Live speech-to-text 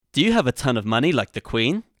Do you have a ton of money like the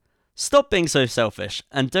Queen? Stop being so selfish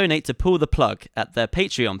and donate to Pull the Plug at their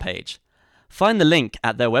Patreon page. Find the link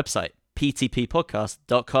at their website,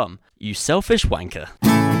 ptppodcast.com. You selfish wanker.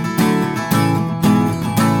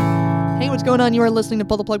 Hey, what's going on? You are listening to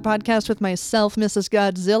Pull the Plug Podcast with myself, Mrs.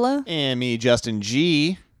 Godzilla. And me, Justin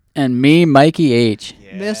G. And me, Mikey H.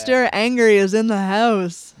 Yeah. Mr. Angry is in the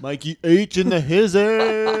house. Mikey H in the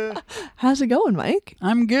hizzy. How's it going, Mike?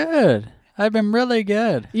 I'm good. I've been really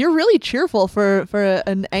good. You're really cheerful for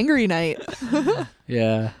an angry night.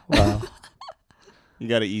 Yeah, well, You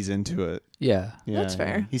got to ease into it. yeah. That's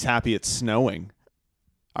fair. He's happy it's snowing.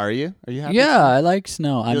 Are you? Are you happy? Yeah, I like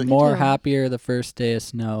snow. I'm Me more too. happier the first day of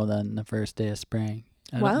snow than the first day of spring.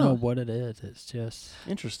 I Wow. don't know what it is. It's just...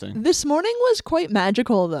 Interesting. This morning was quite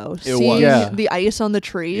magical, though. It Seeing was. Yeah. the ice on the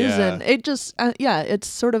trees, Yeah. and it just, it's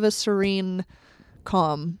sort of a serene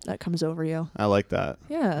calm that comes over you. I like that.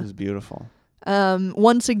 Yeah. It was beautiful.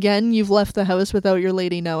 Once again, you've left the house without your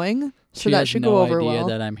lady knowing, so she that has should no go over idea well.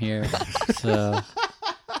 that I'm here. So,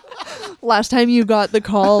 Last time you got the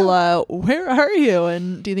call, where are you?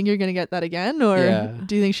 And do you think you're going to get that again? Or Yeah.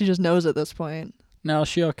 do you think she just knows at this point? no,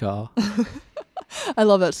 she'll call. I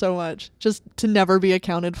love that so much. Just to never be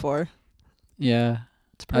accounted for. Yeah.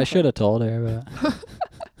 It's I perfect. should have told her, but...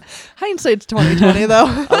 Hindsight's 2020, though.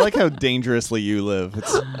 I like how dangerously you live.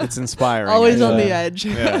 It's inspiring. Always on actually. the edge.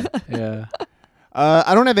 Yeah. Yeah.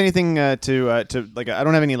 I don't have anything to like. I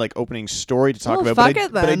don't have any like opening story to talk Well, about. fuck But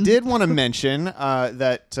it, but I then. did want to mention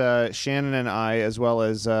that Shannon and I, as well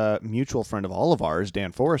as a mutual friend of all of ours,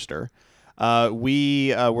 Dan Forrester,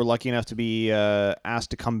 we were lucky enough to be asked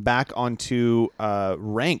to come back onto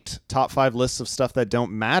ranked top 5 lists of stuff that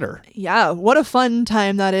don't matter. Yeah, what a fun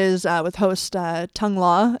time that is with host Tung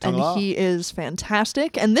Law, and Law. he is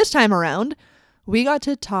fantastic. And this time around, we got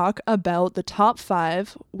to talk about the top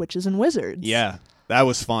 5 witches and wizards. Yeah. That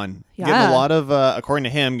was fun. Getting Yeah. a lot of, according to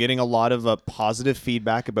him, getting a lot of positive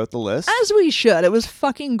feedback about the list. As we should. It was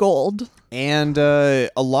fucking gold. And a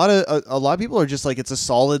lot of people are just like, it's a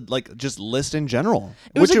solid like just list in general,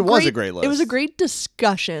 Was which a it was a great- great list. It was a great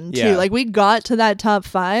discussion, too. Yeah. Like, we got to that top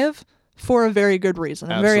 5 for a very good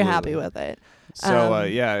reason. I'm very happy Absolutely. with it. So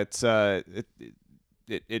yeah, it's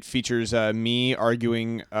it features me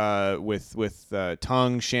arguing with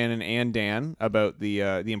Tung, Shannon, and Dan about the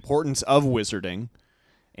importance of wizarding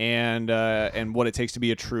and what it takes to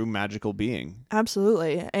be a true magical being.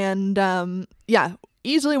 Absolutely. And yeah,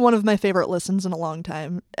 easily one of my favorite listens in a long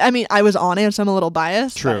time. I mean, I was on it, so I'm a little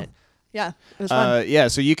biased. True. But yeah, it was fun. Yeah,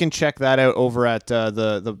 so you can check that out over at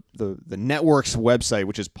the network's website,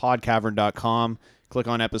 which is podcavern.com. Click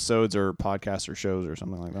on episodes or podcasts or shows or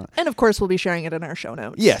something like that. And of course, we'll be sharing it in our show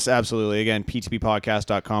notes. Yes, absolutely. Again,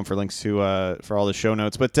 ptppodcast.com for links to for all the show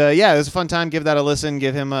notes. But yeah, it was a fun time. Give that a listen.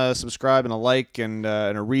 Give him a subscribe and a like and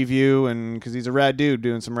a review, and because he's a rad dude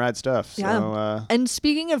doing some rad stuff. Yeah. So, And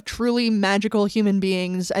speaking of truly magical human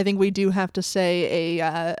beings, I think we do have to say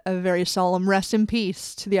a very solemn rest in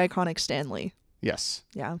peace to the iconic Stanley. yes,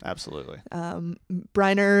 Yeah. absolutely.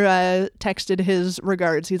 Briner texted his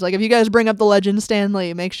regards. He's like, if you guys bring up the legend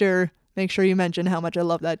Stanley, make sure you mention how much I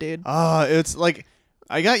love that dude. It's like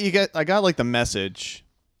I got like the message.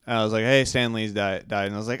 I was like, hey, Stanley's died,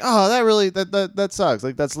 and I was like, oh, that really that sucks.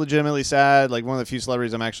 Like that's legitimately sad. Like one of the few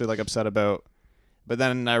celebrities I'm actually like upset about. But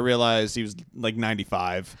then I realized he was like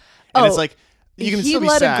 95, and it's like you can he still be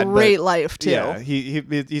led sad. a great but life too. Yeah,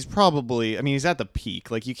 he's probably. I mean, he's at the peak.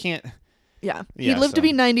 Like you can't. Yeah. Yeah, He lived to so-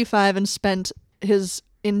 be 95 and spent his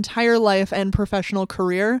entire life and professional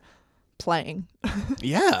career playing,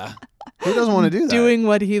 Yeah, who doesn't want to do that? doing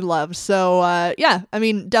what he loves. So, yeah, I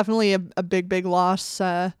mean, definitely a big loss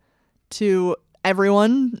to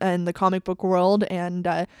everyone in the comic book world. And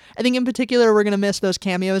I think in particular, we're going to miss those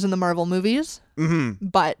cameos in the Marvel movies. Mm-hmm.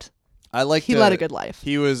 But I like he led a good life.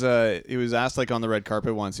 He was asked like on the red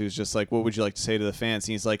carpet once. He was just like, "What would you like to say to the fans?"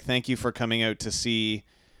 And he's like, "Thank you for coming out to see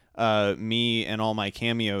me and all my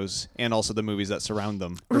cameos, and also the movies that surround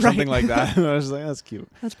them, or Right. something like that." I was like, "That's cute."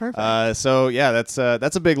 That's perfect. So yeah, that's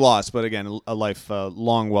a big loss, but again, a life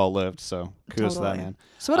long well lived. So kudos to Totally. that man.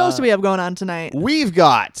 So what else do we have going on tonight? We've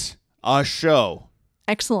got a show.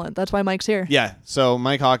 Excellent. That's why Mike's here. Yeah. So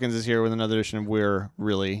Mike Hawkins is here with another edition of We're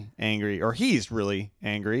Really Angry, or he's really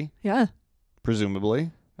angry, Yeah.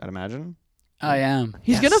 presumably. I'd imagine. I am.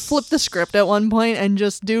 He's going to Yes. flip the script at one point and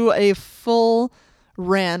just do a full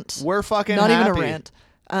rant. We're fucking Not happy. even a rant.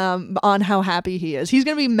 On how happy he is. He's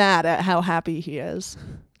going to be mad at how happy he is.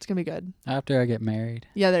 It's going to be good. After I get married.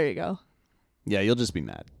 Yeah, there you go. Yeah, you'll just be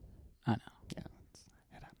mad. I know.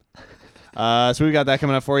 So we got that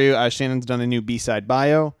coming up for you. Shannon's done a new B-side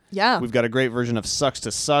bio. Yeah. We've got a great version of Sucks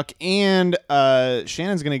to Suck, and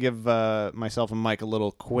Shannon's going to give myself and Mike a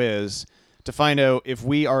little quiz to find out if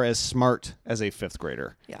we are as smart as a 5th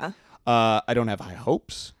grader. Yeah. I don't have high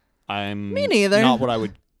hopes. Me neither.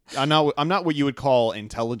 I'm not what you would call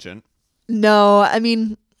intelligent. No, I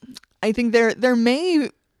mean, I think there may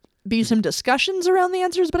be some discussions around the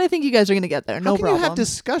answers, but I think you guys are going to get there. No How can problem. you have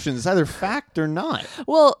discussions? It's either fact or not.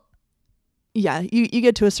 Well, yeah, you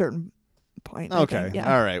get to a certain point. I Okay. think,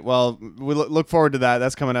 yeah. All right. Well, we look forward to that.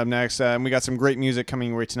 That's coming up next. And we got some great music coming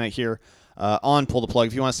your way tonight here on Pull the Plug.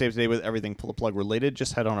 If you want to stay up to date with everything Pull the Plug related,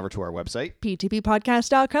 just head on over to our website.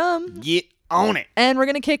 PTPpodcast.com. Get on it. And we're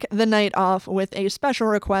going to kick the night off with a special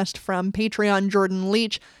request from Patreon Jordan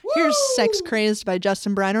Leach. Here's Sex Crazed by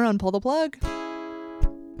Justin Briner on Pull the Plug.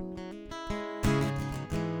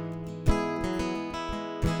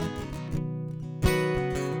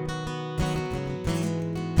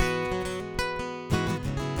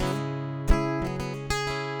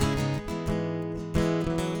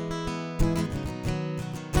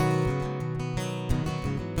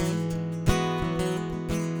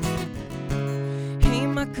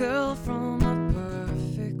 Girl from a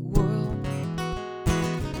perfect world,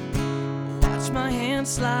 watch my hand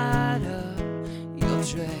slide up your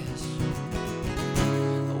dress,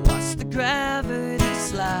 watch the gravity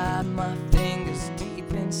slide my fingers deep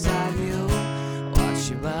inside you, watch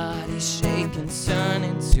your body shake and turn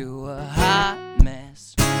into a hot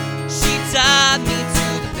mess. She tied me to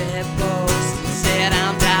the bedpost and said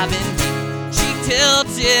I'm diving deep. She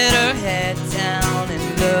tilted her head down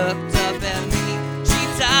and looked up at me.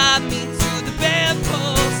 Tied me to the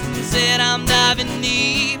bedpost and said I'm diving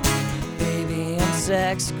deep. Baby, I'm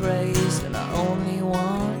sex crazed and I only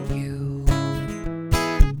want you.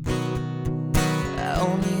 I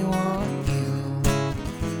only want you.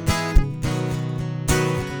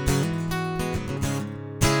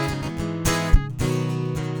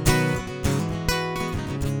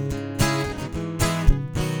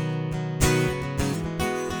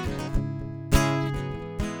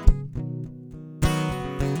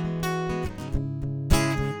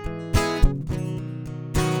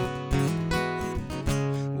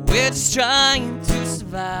 We're just trying to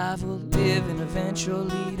survive or live and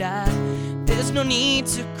eventually die. There's no need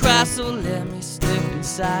to cry, so let me slip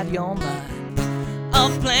inside your mind.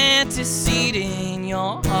 I'll plant a seed in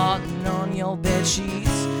your heart and on your bed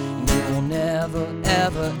sheets. You will never,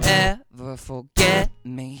 ever, ever forget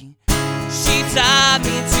me. She tied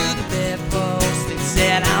me to the bedpost and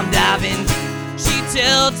said I'm diving deep. She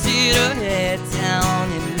tilted her head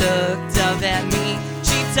down and looked up at me.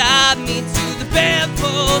 She tied me to the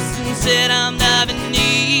bedpost and said I'm diving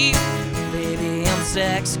deep. Baby, I'm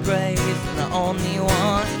sex crazed and I only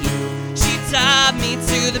want you. She tied me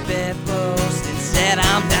to the bedpost and said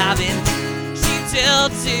I'm diving deep. She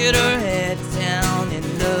tilted her head down and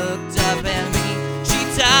looked up at me. She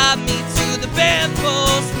tied me to the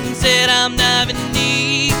bedpost and said I'm diving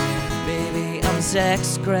deep. Baby, I'm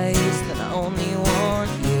sex crazed and I only want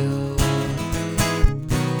you.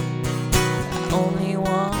 I only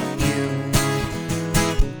want you.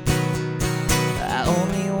 I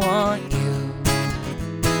only want you.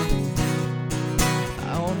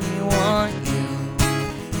 I only want you.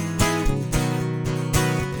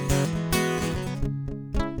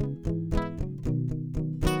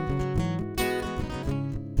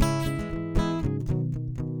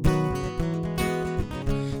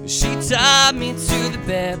 She tied me to the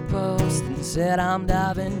bedpost and said I'm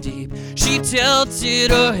diving deep. She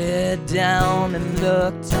tilted her head down and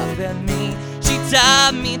looked up at me. She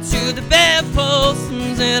tied me to the bedpost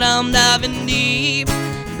and said I'm diving deep.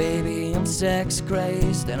 Baby, I'm sex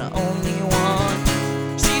crazed and I only want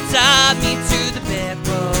you. She tied me to the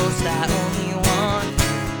bedpost, I only want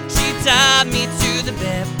you. She tied me to the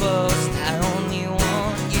bedpost, I only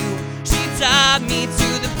want you. She tied me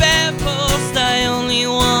to the bedpost, I only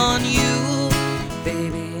want you.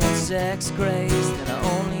 Baby, I'm sex crazed and I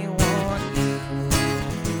only want you.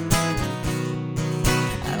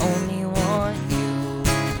 I only want you.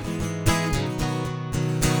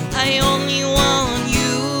 I only want you.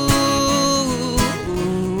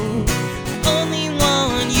 I only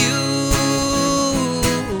want you.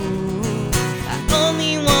 I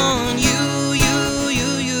only want you, you.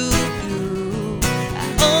 I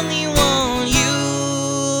only want you.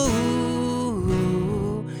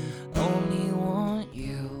 Only want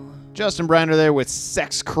you. Justin Briner there with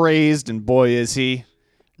Sex Crazed, and boy is he.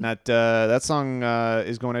 That song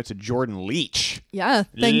is going out to Jordan Leach. Yeah,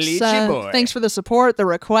 thanks. Leachy boy. Thanks for the support, the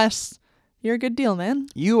requests. You're a good deal, man.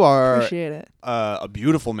 You are Appreciate it. a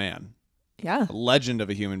beautiful man. Yeah. a legend of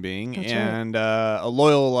a human being, That's right. and a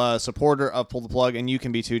loyal supporter of Pull the Plug, and you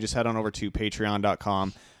can be too. Just head on over to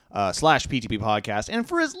patreon.com/PTP podcast, and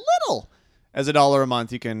for as little as $1 a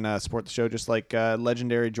month, you can support the show just like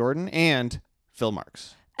legendary Jordan and Phil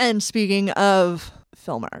Marks. And speaking of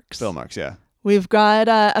Phil Marks. Phil Marks, yeah. We've got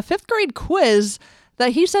a 5th grade quiz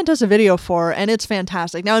that he sent us a video for, and it's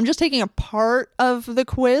fantastic. Now, I'm just taking a part of the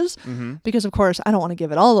quiz because, of course, I don't want to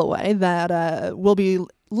give it all away. That we'll be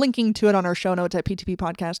linking to it on our show notes at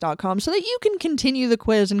ptppodcast.com so that you can continue the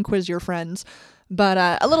quiz and quiz your friends. But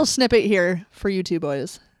a little snippet here for you two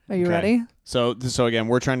boys. Are you ready? So again,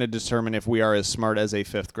 we're trying to determine if we are as smart as a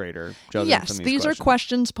 5th grader. Yes, these are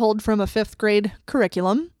questions pulled from a 5th grade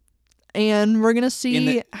curriculum. And we're going to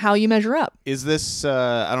see how you measure up. Is this,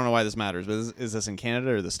 I don't know why this matters, but is this in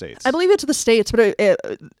Canada or the States? I believe it's the States, but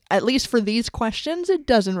at least for these questions, it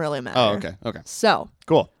doesn't really matter. Oh, okay. So,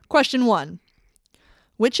 Cool. question 1.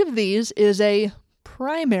 Which of these is a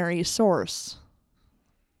primary source?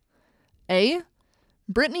 A.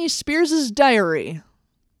 Britney Spears' diary.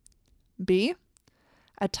 B.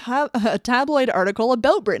 A tabloid article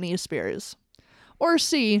about Britney Spears. Or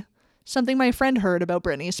C. Something my friend heard about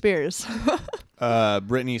Britney Spears.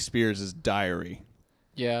 Britney Spears' diary.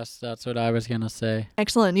 Yes, that's what I was going to say.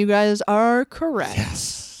 Excellent. You guys are correct. Yes.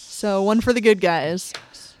 So one for the good guys.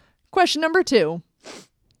 Question number 2.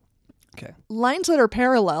 Okay. Lines that are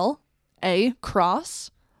parallel. A.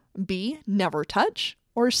 Cross. B. Never touch.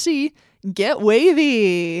 Or C. Get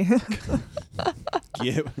wavy.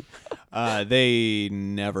 They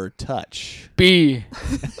never touch. B.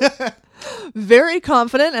 Very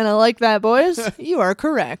confident, and I like that, boys. You are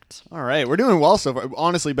correct. All right. We're doing well so far.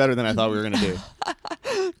 Honestly, better than I thought we were going to do.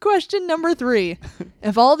 Question number 3.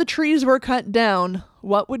 If all the trees were cut down,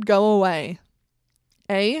 what would go away?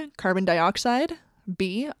 A. Carbon dioxide.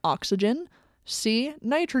 B. Oxygen. C.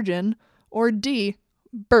 Nitrogen. Or D.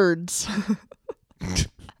 Birds.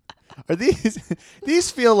 Are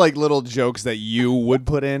these feel like little jokes that you would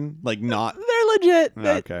put in? Like not... They're legit.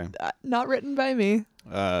 Okay. Not written by me.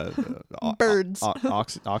 Birds.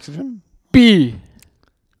 Oxygen? B.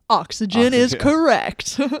 Oxygen is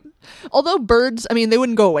correct. Although birds, I mean, they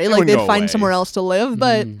wouldn't go away. Like wouldn't they'd go find away. somewhere else to live,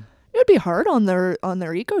 but it would be hard on their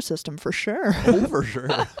ecosystem for sure. Oh, for sure.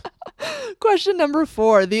 Question number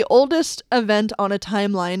 4. The oldest event on a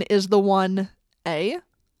timeline is the one A,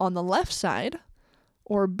 on the left side,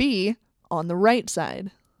 or B, on the right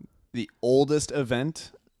side. The oldest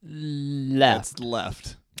event? Left. That's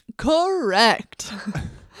left. Correct.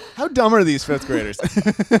 How dumb are these 5th graders?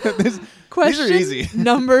 Question These are easy.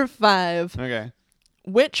 number 5. Okay.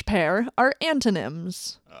 Which pair are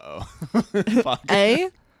antonyms? Oh. A,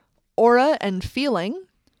 aura and feeling.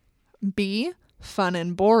 B, fun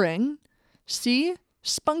and boring. C,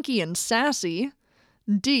 spunky and sassy.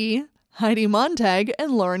 D, Heidi Montag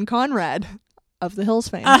and Lauren Conrad of the Hills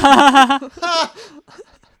fame.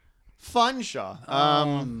 Funshaw.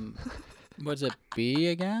 Was it B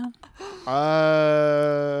again?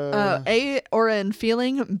 A, aura and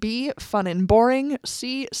feeling. B, fun and boring.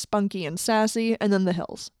 C, spunky and sassy. And then the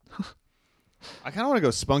Hills. I kind of want to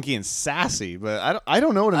go spunky and sassy, but I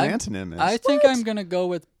don't know what an antonym is. I think I'm going to go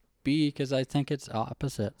with B because I think it's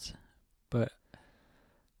opposites. But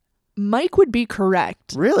Mike would be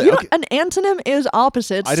correct. Really? You know, Okay. an antonym is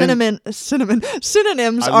opposite. I didn't-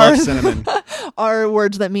 Synonyms I are love cinnamon. are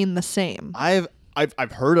words that mean the same. I've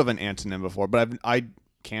heard of an antonym before, but I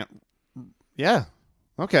can't. Yeah.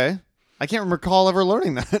 Okay. I can't recall ever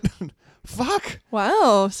learning that. Fuck.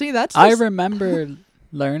 Wow. See, that's I just- remember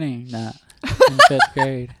learning that in 5th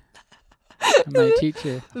grade. And my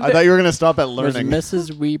teacher I thought you were gonna stop at was learning.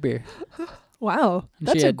 Mrs. Weber. wow. And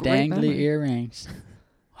That's she a had great dangly memory. earrings.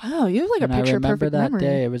 Wow, you have like And a I picture remember perfect that memory.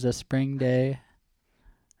 day. It was a spring day.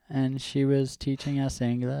 And she was teaching us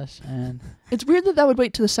English. And It's weird that would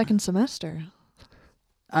wait to the second semester.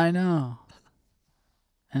 I know.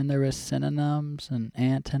 And there was synonyms and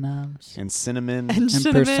antonyms And cinnamon. And and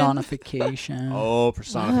cinnamon. personification. Oh,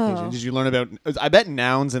 personification. Wow. Did you learn about? I bet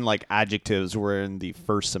nouns and like adjectives were in the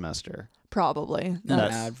first semester. Probably. And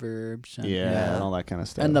That's- adverbs. And, Yeah, and all that kind of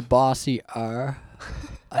stuff. And the bossy R.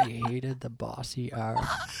 I hated the bossy R.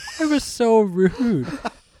 It was so rude.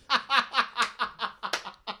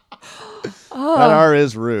 Oh, that R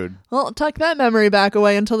is rude. well, tuck that memory back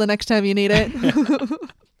away until the next time you need it.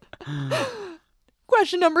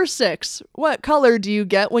 Question number 6. What color do you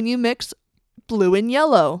get when you mix blue and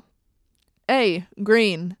yellow? A,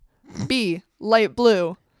 green. B, light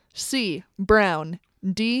blue. C, brown.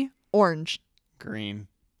 D, orange. Green.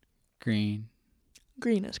 Green.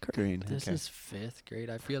 Green is correct. Green. This okay. is 5th grade.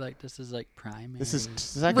 I feel like this is like primary. This is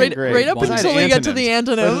second Right, grade. right up Besides until we get to the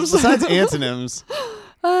antonyms. Besides antonyms.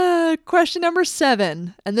 Question number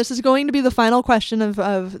 7, and this is going to be the final question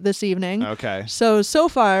of this evening. Okay. So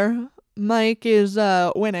far, Mike is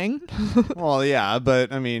winning. Well, yeah,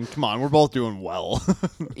 but I mean, come on, we're both doing well.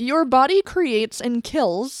 Your body creates and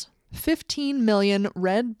kills 15 million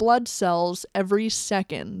red blood cells every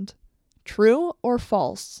second. True or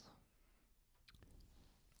false?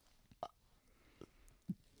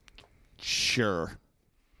 Sure.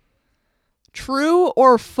 True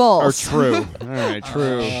or Or false? true. All right,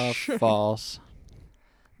 true. False.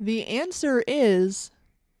 The answer is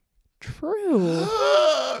true.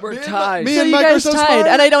 We're tied. Me So and you Mike guys are so tied, smart.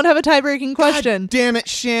 and I don't have a tie-breaking question. Damn it,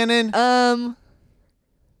 Shannon.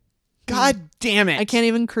 God damn it. I can't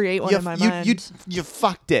even create one in my mind. You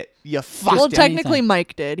fucked it. You fucked Well, it. technically,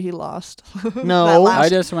 Mike did. He lost. No. That last- I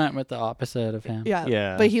just went with the opposite of him. Yeah.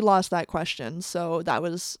 Yeah. But he lost that question, so that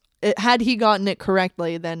was it. Had he gotten it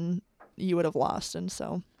correctly, then you would have lost, and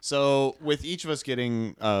so So, with each of us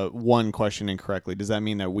getting one question incorrectly, does that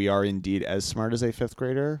mean that we are indeed as smart as a 5th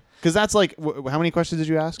grader? Because that's like, how many questions did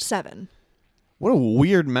you ask? 7. What a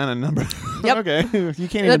weird amount of number. Yep. Okay. You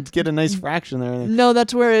can't even That's- get a nice fraction there. No,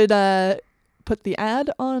 that's where it put the ad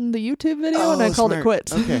on the YouTube video, and I called it smart.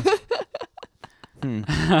 quits. Okay.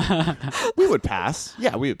 We would pass.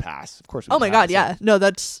 Yeah, we would pass. Of course. We Oh would my God, pass, yeah. No,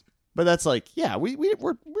 that's But that's like, yeah, we're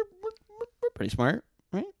pretty smart,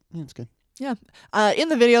 right? Yeah, it's good. yeah. In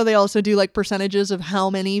the video, they also do like percentages of how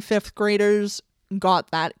many 5th graders got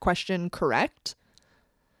that question correct.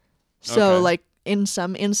 So Okay. like in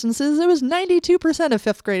some instances, it was 92% of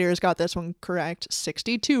 5th graders got this one correct.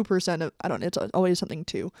 62% of it's always something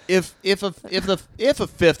 2. If a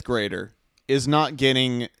 5th grader is not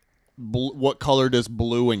getting what color does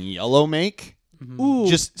blue and yellow make, Ooh.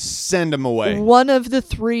 just send them away. One of the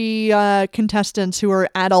 3 contestants who are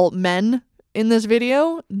adult men in this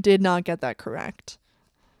video did not get that correct.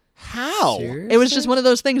 How? It was just one of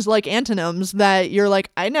those things like antonyms that you're like,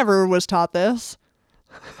 I never was taught this.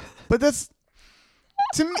 But that's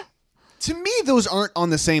to me those aren't on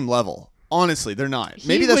the same level. Honestly, they're not.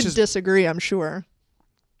 Maybe he that's would just disagree, I'm sure.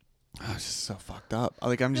 oh, it's just so fucked up.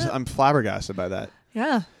 Like I'm flabbergasted by that.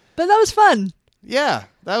 Yeah. But that was fun. Yeah,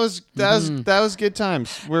 that was good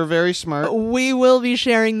times. We're very smart. We will be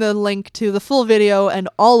sharing the link to the full video and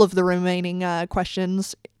all of the remaining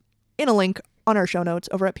questions in a link on our show notes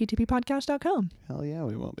over at ptppodcast.com. Hell yeah,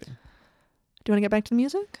 we will be. Do you want to get back to the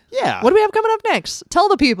music? Yeah. What do we have coming up next? Tell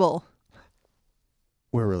the people.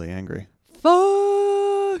 We're really angry.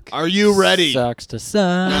 Fuck. Are you ready? Sucks to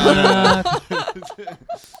suck.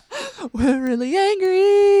 We're really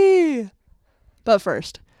angry. But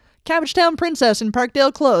first, Cabbagetown Princess in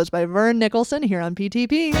Parkdale Close by Vern Nicholson here on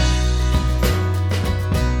PTP.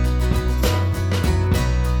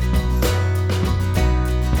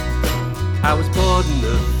 I was boarding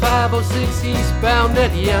the 506 eastbound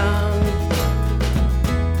at Young,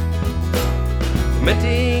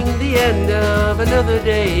 lamenting the end of another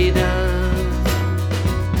day done.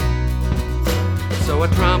 So I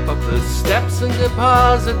tromp up the steps and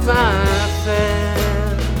deposit my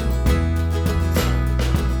fare,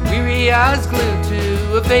 weary eyes glued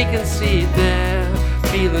to a vacant seat there,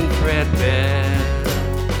 feeling threadbare.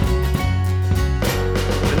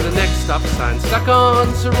 When the next stop sign stuck on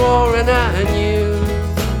Soror, and I knew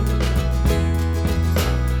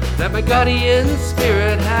that my guardian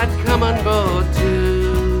spirit had come on board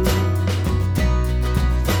too.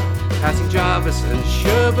 Passing Jarvis and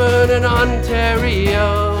Sherburne and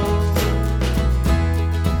Ontario,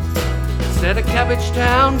 said a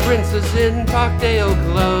Cabbagetown princess in Parkdale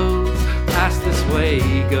Close, past this way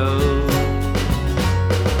goes.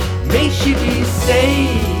 May she be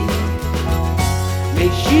saved, may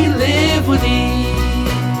she live with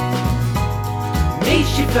ease, may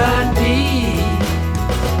she find peace,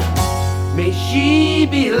 may she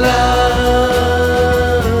be loved.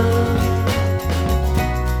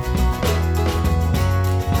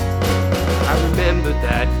 I remembered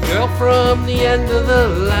that girl from the end of the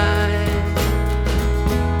line,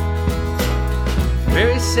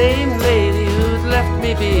 very same lady who'd left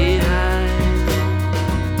me behind.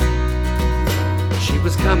 She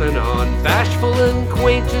was coming on, bashful and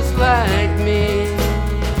quaint just like me.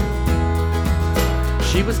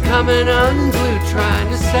 She was coming unglued, trying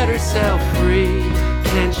to set herself free.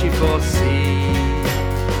 Can she foresee?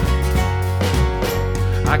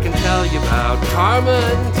 I can tell you about karma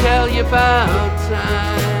and tell you about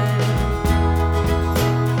time,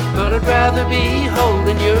 but I'd rather be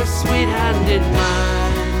holding your sweet hand in mine.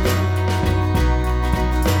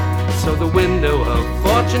 So So the window of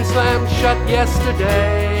fortune slammed shut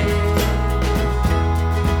yesterday.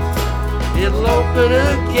 It'll open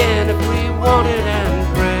again if we want it and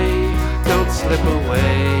pray. Don't slip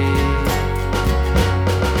away.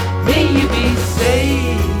 May you be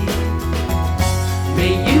safe.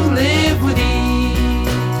 May you live with ease.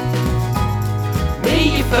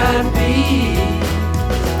 May you find peace.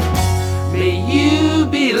 May you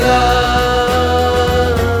be loved.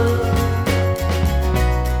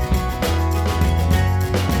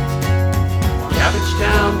 Cabbage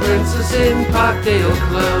Town princess in Parkdale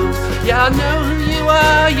clothes. Yeah, I know who you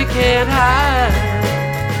are, you can't hide.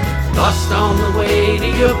 Lost on the way to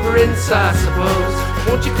your prince, I suppose.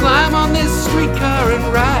 Won't you climb on this streetcar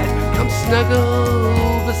and ride? Come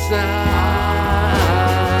snuggle beside.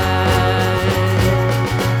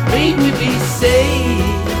 May we be safe.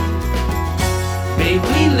 May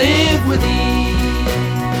we live with ease.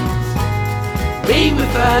 May we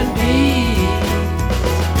find peace.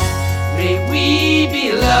 May we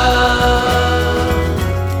be loved.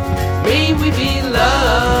 May we be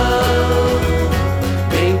loved.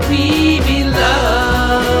 May we be loved.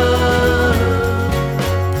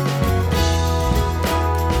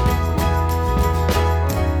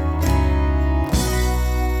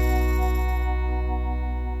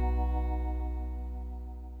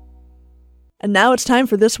 And now it's time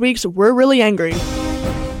for this week's We're Really Angry.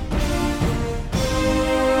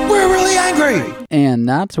 And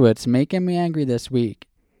that's what's making me angry this week.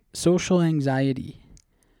 Social anxiety.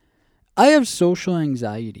 I have social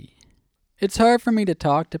anxiety. It's hard for me to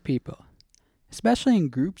talk to people, especially in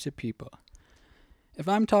groups of people. If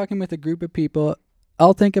I'm talking with a group of people,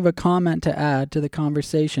 I'll think of a comment to add to the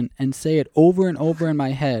conversation and say it over and over in my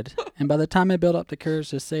head. And by the time I build up the courage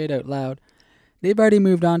to say it out loud, they've already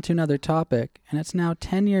moved on to another topic, and it's now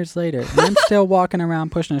 10 years later, and I'm still walking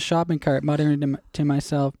around pushing a shopping cart, muttering to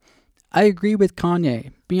myself, I agree with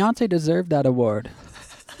Kanye. Beyonce deserved that award.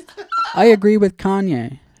 I agree with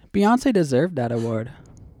Kanye. Beyonce deserved that award.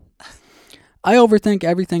 I overthink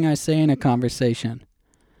everything I say in a conversation.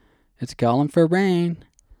 It's calling for rain.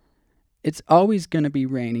 It's always going to be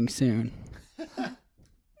raining soon.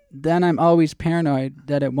 Then I'm always paranoid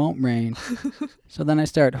that it won't rain. So then I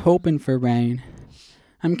start hoping for rain.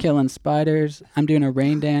 I'm killing spiders. I'm doing a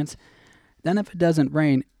rain dance. Then if it doesn't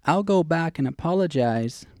rain, I'll go back and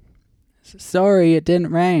apologize. Sorry, it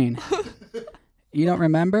didn't rain. You don't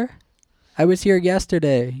remember? I was here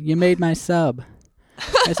yesterday. You made my sub.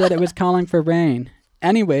 I said it was calling for rain.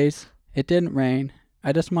 Anyways, it didn't rain.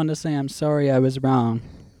 I just wanted to say I'm sorry I was wrong.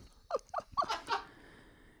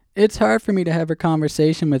 It's hard for me to have a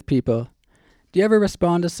conversation with people. Do you ever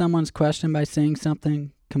respond to someone's question by saying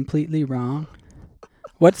something completely wrong?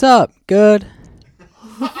 What's up? Good.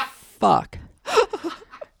 Fuck.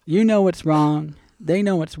 You know what's wrong. They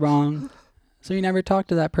know what's wrong. So you never talk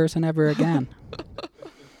to that person ever again.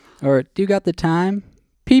 Or, do you got the time?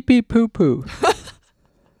 Pee-pee poo-poo.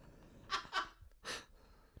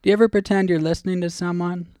 Do you ever pretend you're listening to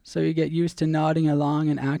someone so you get used to nodding along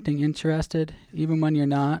and acting interested, even when you're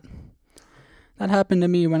not? That happened to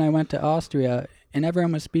me when I went to Austria and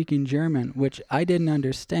everyone was speaking German, which I didn't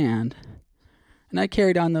understand. And I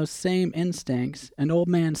carried on those same instincts. An old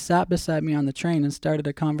man sat beside me on the train and started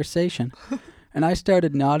a conversation. And I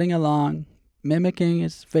started nodding along, mimicking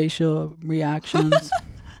his facial reactions.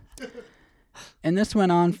 And this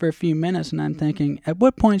went on for a few minutes, and I'm thinking, at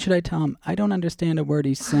what point should I tell him I don't understand a word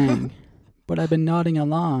he's saying? But I've been nodding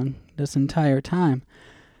along this entire time.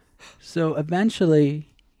 So eventually,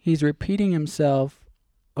 he's repeating himself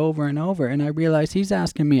over and over, and I realize he's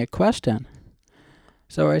asking me a question.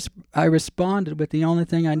 So I responded with the only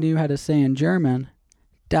thing I knew how to say in German,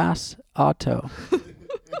 Das Auto.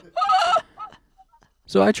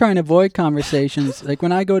 So I try and avoid conversations. Like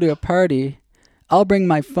when I go to a party, I'll bring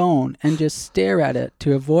my phone and just stare at it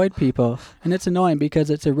to avoid people. And it's annoying because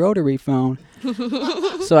it's a rotary phone.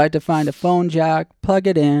 So I have to find a phone jack, plug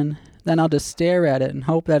it in, then I'll just stare at it and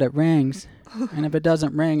hope that it rings. And if it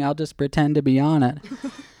doesn't ring, I'll just pretend to be on it.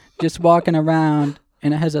 Just walking around,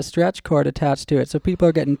 and it has a stretch cord attached to it. So people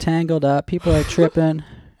are getting tangled up, people are tripping,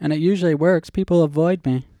 and it usually works. People avoid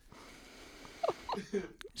me.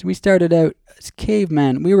 So we started out as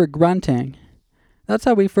cavemen. We were grunting. That's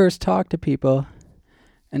how we first talked to people.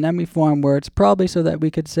 And then we formed words, probably so that we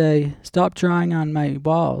could say, stop drawing on my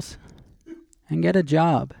walls and get a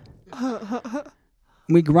job.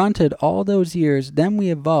 We grunted all those years. Then we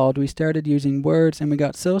evolved. We started using words and we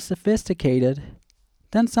got so sophisticated.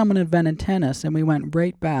 Then someone invented tennis and we went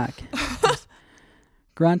right back.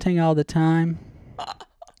 Grunting all the time.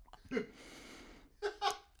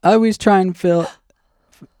 I always try and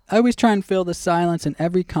I always try and fill the silence in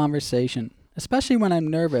every conversation. Especially when I'm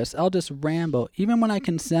nervous, I'll just ramble. Even when I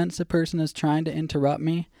can sense a person is trying to interrupt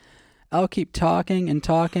me, I'll keep talking and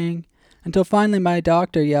talking until finally my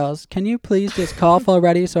doctor yells, "Can you please just cough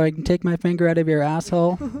already so I can take my finger out of your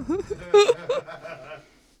asshole?"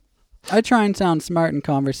 I try and sound smart in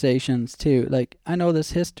conversations too. Like, I know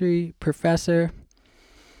this history professor,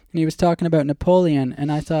 and he was talking about Napoleon,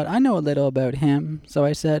 and I thought, I know a little about him. So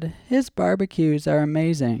I said, his barbecues are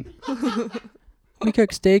amazing. We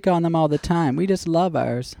cook steak on them all the time. We just love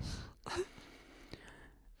ours.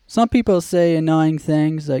 Some people say annoying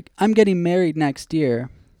things like, I'm getting married next year.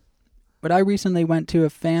 But I recently went to a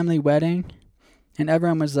family wedding, and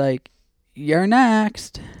everyone was like, you're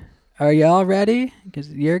next. Are y'all ready?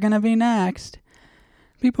 Because you're going to be next.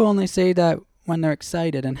 People only say that when they're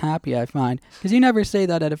excited and happy, I find. Because you never say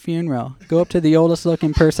that at a funeral. Go up to the oldest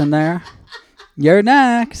looking person there. You're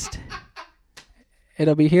next.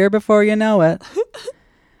 It'll be here before you know it.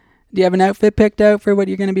 Do you have an outfit picked out for what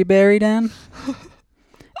you're going to be buried in?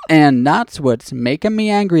 And that's what's making me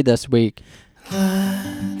angry this week.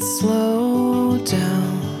 Let's slow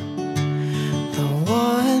down. The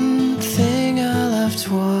one thing I left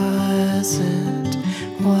wasn't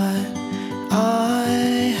what I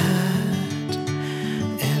had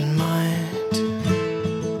in mind.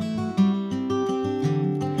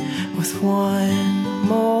 With one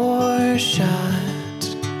more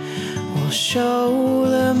shot, we'll show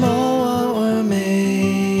them all what we're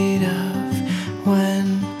made of.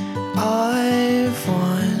 When I've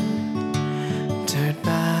won,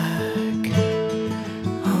 back.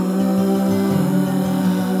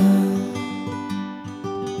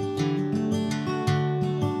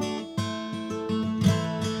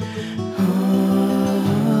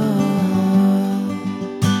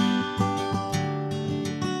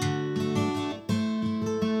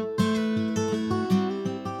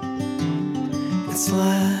 It's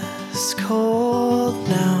less cold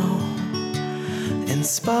now, in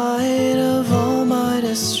spite of all my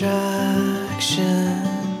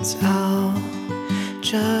distractions. I'll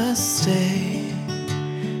just stay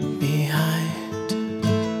behind.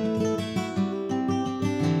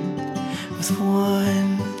 With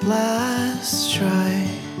one last try,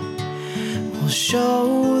 we'll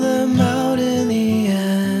show them out in the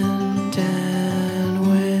end and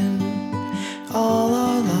win all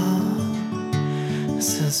our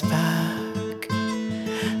losses back.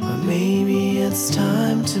 But maybe it's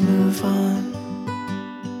time to move on.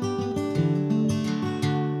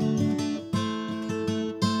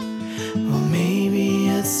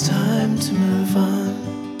 It's time to move on.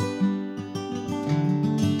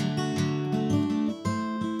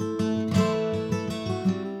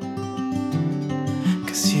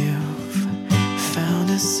 Cause you've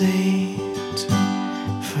found a saint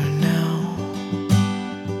for now.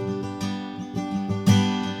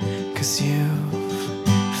 Cause you've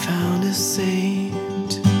found a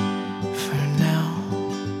saint for now.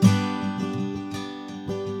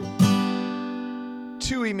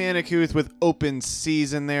 Tui Manicuth with Open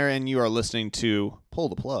Season there, and you are listening to Pull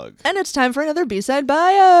the Plug. And it's time for another B-Side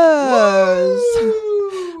Bios.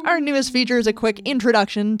 Our newest feature is a quick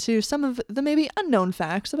introduction to some of the maybe unknown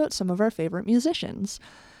facts about some of our favorite musicians.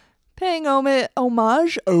 Paying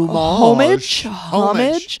homage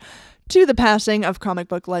to the passing of comic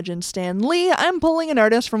book legend Stan Lee, I'm pulling an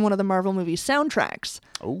artist from one of the Marvel movie soundtracks.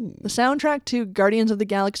 Oh. The soundtrack to Guardians of the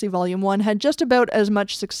Galaxy Volume 1 had just about as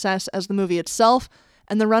much success as the movie itself,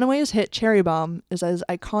 and the Runaways' hit Cherry Bomb is as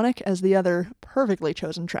iconic as the other perfectly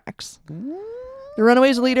chosen tracks. The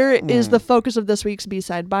Runaways leader is the focus of this week's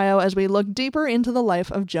B-Side Bio as we look deeper into the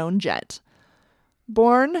life of Joan Jett.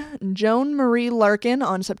 Born Joan Marie Larkin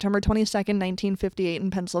on September 22nd, 1958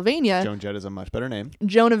 in Pennsylvania, Joan Jett is a much better name.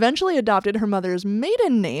 Joan eventually adopted her mother's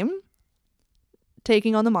maiden name,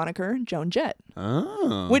 taking on the moniker Joan Jett.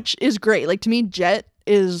 Oh. Which is great. Like, to me, Jett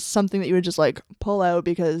is something that you would just, like, pull out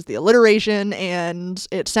because the alliteration and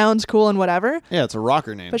it sounds cool and whatever. Yeah, it's a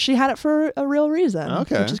rocker name. But she had it for a real reason.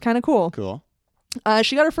 Okay. Which is kind of cool. Cool.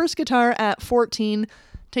 She got her first guitar at 14,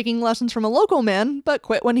 taking lessons from a local man, but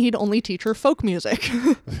quit when he'd only teach her folk music.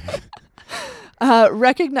 And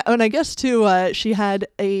I guess, too, she had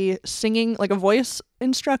a singing, like a voice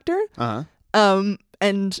instructor. Uh-huh.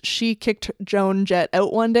 And she kicked Joan Jett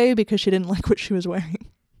out one day because she didn't like what she was wearing.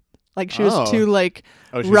 Like, she was too, like,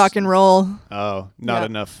 rock and roll. Oh, not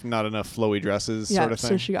enough flowy dresses sort of thing.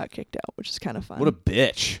 So she got kicked out, which is kind of fun. What a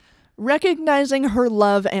bitch. Recognizing her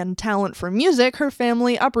love and talent for music, her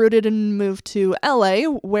family uprooted and moved to LA,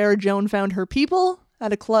 where Joan found her people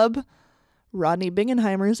at a club Rodney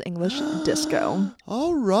Bingenheimer's English Disco.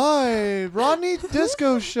 All right, Rodney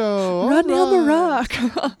Disco Show. All Rodney on the right.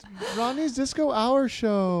 Rock. Rodney's Disco Hour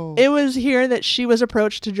Show. It was here that she was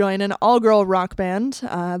approached to join an all-girl rock band.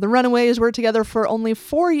 The Runaways were together for only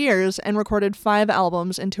 4 years and recorded 5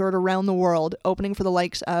 albums and toured around the world, opening for the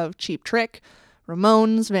likes of Cheap Trick,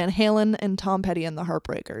 Ramones, Van Halen, and Tom Petty and the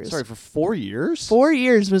Heartbreakers. Sorry, for 4 years? 4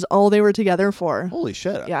 years was all they were together for. Holy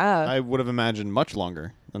shit. Yeah. I would have imagined much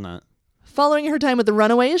longer than that. Following her time with the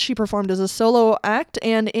Runaways, she performed as a solo act,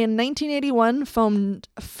 and in 1981 formed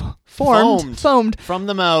From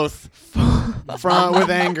the mouth. With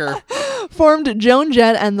anger. formed Joan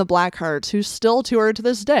Jett and the Blackhearts, who still tour to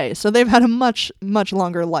this day. So they've had a much, much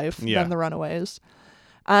longer life than the Runaways.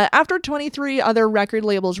 After 23 other record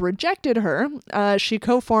labels rejected her, she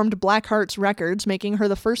co-formed Blackhearts Records, making her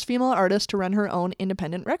the first female artist to run her own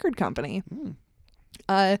independent record company.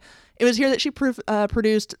 It was here that she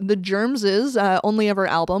produced the Germs' only ever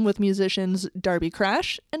album with musicians Darby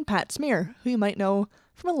Crash and Pat Smear, who you might know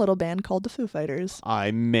from a little band called the Foo Fighters.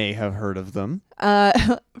 I may have heard of them.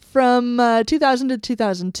 From 2000 to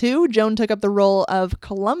 2002, Joan took up the role of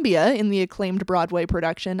Columbia in the acclaimed Broadway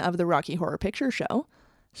production of the Rocky Horror Picture Show.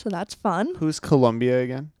 So that's fun. Who's Columbia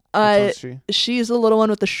again? Which one's she? She's the little one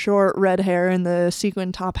with the short red hair and the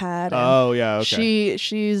sequin top hat. Oh, yeah, okay.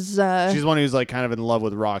 She's the one who's like kind of in love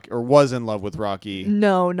with Rocky, or was in love with Rocky.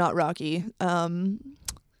 No, not Rocky. Meatloaf.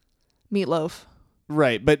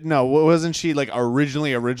 Right, but no, wasn't she like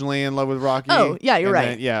originally in love with Rocky? Oh, yeah, you're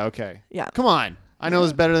right. Yeah, okay. Yeah. Come on. I know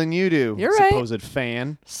this better than you do. You're right. Supposed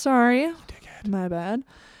fan. Sorry. My bad.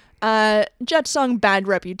 Jet's song Bad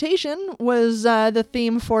Reputation was the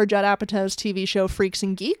theme for Judd Apatow's TV show Freaks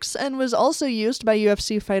and Geeks, and was also used by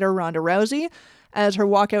UFC fighter Ronda Rousey as her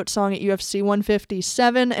walkout song at UFC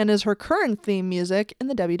 157 and as her current theme music in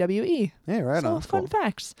the WWE. Yeah, right on. Fun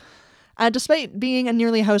facts. Despite being a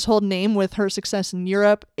nearly household name with her success in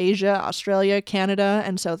Europe, Asia, Australia, Canada,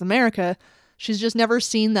 and South America, she's just never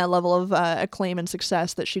seen that level of acclaim and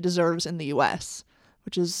success that she deserves in the US,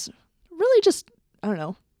 which is really just, I don't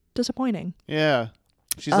know, disappointing. Yeah.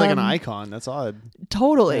 She's like an icon. That's odd.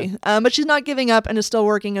 Totally. Yeah. But she's not giving up and is still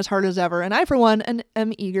working as hard as ever. And I, for one,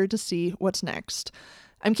 am eager to see what's next.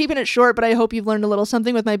 I'm keeping it short, but I hope you've learned a little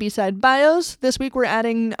something with my B-side bios. This week we're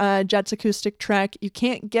adding Jet's acoustic track, You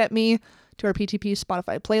Can't Get Me, to our PTP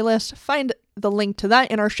Spotify playlist. Find the link to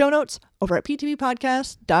that in our show notes over at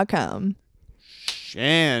ptppodcast.com.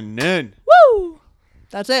 Shannon. Woo!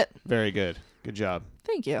 That's it. Very good. Good job.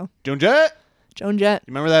 Thank you. Joan Jett. Joan Jett.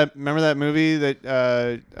 Remember that movie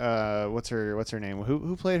that what's her name?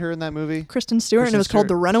 Who played her in that movie? Kristen Stewart, and it was called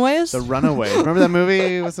The Runaways. The Runaways. Remember that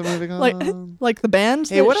movie? What's the movie called? Like the band.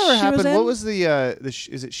 Hey, whatever happened? What was the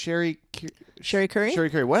is it Sherry Curry? Sherry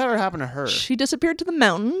Curry. Whatever happened to her? She disappeared to the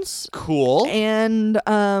mountains. Cool. And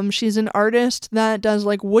she's an artist that does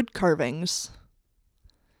like wood carvings.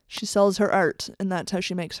 She sells her art, and that's how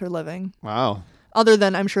she makes her living. Wow. Other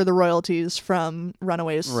than, I'm sure, the royalties from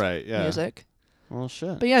Runaways music. Well,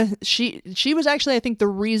 shit. But yeah, she was actually, I think, the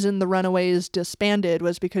reason the Runaways disbanded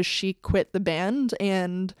was because she quit the band,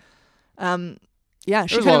 and yeah,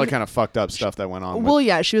 there was a lot of kind of fucked up stuff that went on. Well,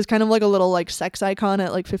 yeah, she was kind of like a little like sex icon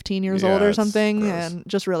at like 15 years old or something, gross. and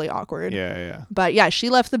just really awkward. Yeah. But yeah, she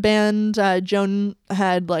left the band. Joan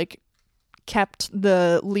had like kept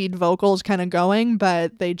the lead vocals kind of going,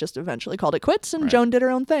 but they just eventually called it quits, and Joan did her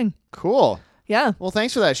own thing. Cool. Yeah. Well,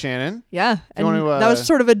 thanks for that, Shannon. Yeah. And that was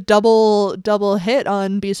sort of a double hit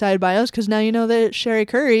on B-side bios, because now you know that Sherry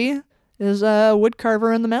Curry is a wood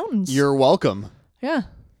carver in the mountains. You're welcome. Yeah.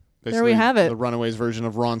 Basically, there we have it. The Runaways version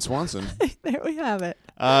of Ron Swanson. There we have it.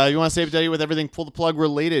 You want to stay up to date with everything Pull the Plug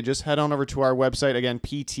related, just head on over to our website, again,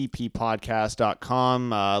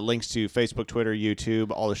 ptppodcast.com. Links to Facebook, Twitter,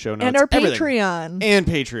 YouTube, all the show notes. And our everything. Patreon. And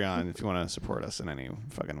Patreon, if you want to support us in any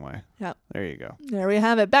fucking way. Yeah. There you go. There we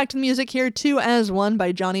have it. Back to the music here, 2 as 1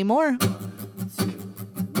 by Johnny Moore.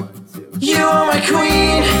 You are my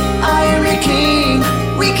queen, I am your king.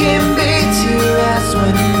 We can be 2 as 1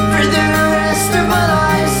 for the rest of our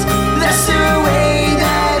lives. That's the way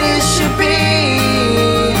that it should be.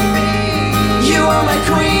 You are my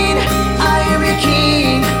queen, I am your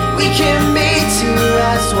king. We can be 2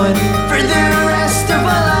 as 1 for the rest of our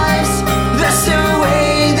lives. That's the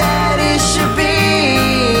way that it should be.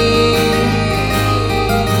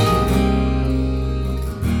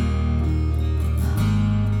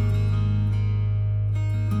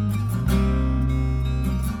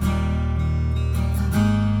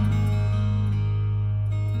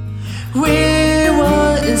 We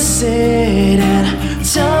want to sit and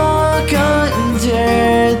talk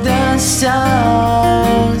under the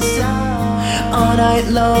stars all night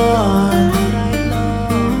long.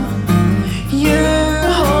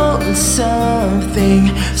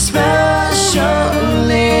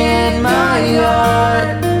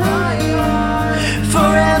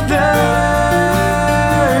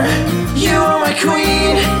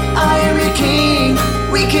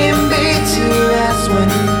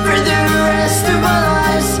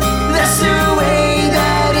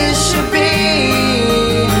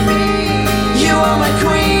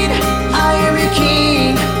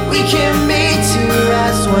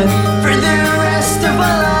 one for the rest of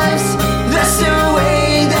our lives. That's the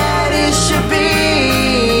way that it should be.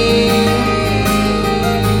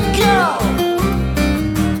 Go!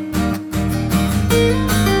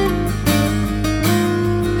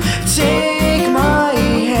 Take my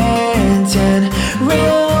hand and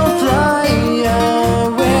we'll fly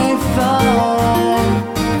away far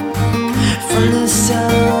from the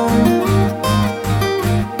sun.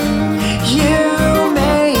 You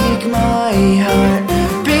make my heart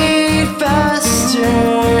beat faster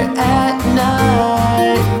at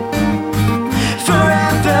night.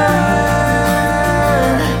 Forever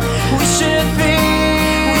we should be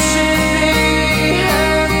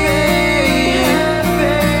happy.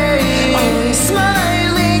 Always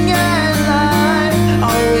smiling and alive,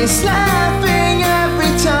 always laughing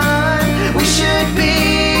every time. We should be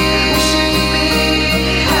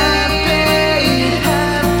happy.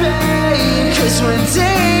 'Cause one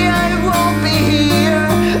day I won't be here,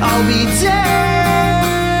 I'll be dead.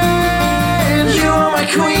 You are my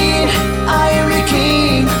queen, I am your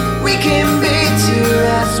king. We can be two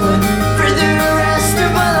as one for the rest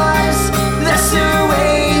of our lives. That's the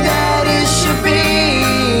way that it should be.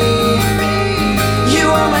 You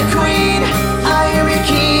are my queen, I am your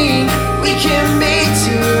king. We can be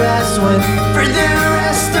two as one for the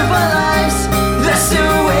rest of our lives. That's the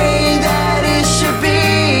way that it should be.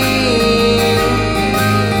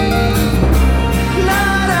 La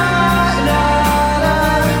la la la,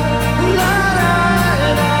 la la la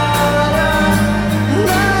la,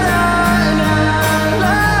 la la la la, la la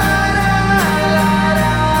la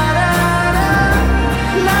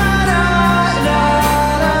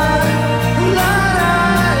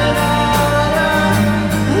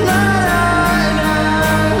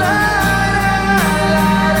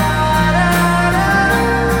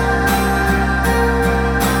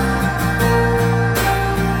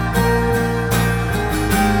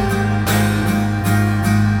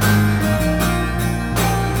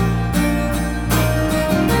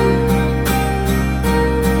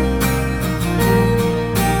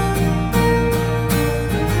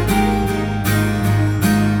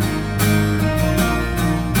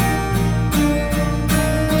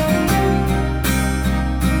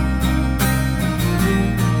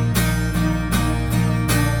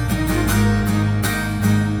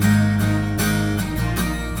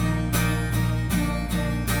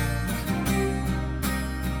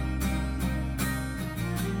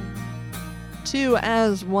Two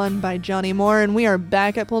as One by Johnny Moore, and we are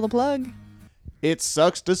back at Pull the Plug. It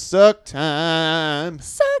sucks to suck time.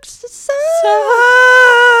 Sucks to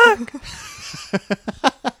suck.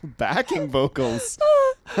 Backing vocals.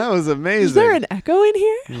 That was amazing. Is there an echo in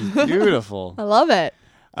here? Beautiful. I love it.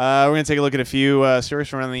 We're going to take a look at a few stories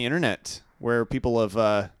from around the internet where people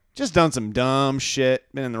have just done some dumb shit,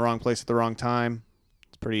 been in the wrong place at the wrong time.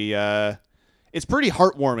 It's pretty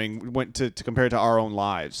heartwarming to compare it to our own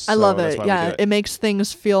lives. I So love that's it. why we Yeah, do it makes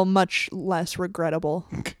things feel much less regrettable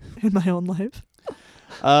in my own life.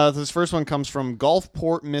 This first one comes from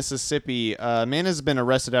Gulfport, Mississippi. A man has been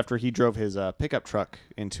arrested after he drove his pickup truck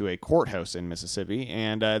into a courthouse in Mississippi.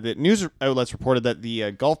 And the news outlets reported that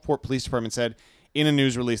the Gulfport Police Department said in a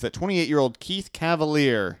news release that 28-year-old Keith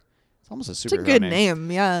Cavalier, it's almost a It's a superhero good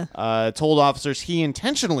name, yeah. told officers he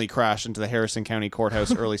intentionally crashed into the Harrison County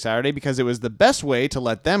Courthouse early Saturday because it was the best way to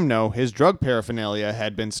let them know his drug paraphernalia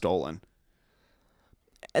had been stolen.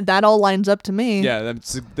 That all lines up to me. Yeah,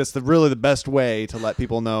 that's really the best way to let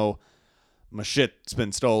people know my shit's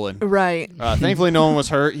been stolen. Right. Thankfully, no one was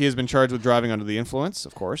hurt. He has been charged with driving under the influence,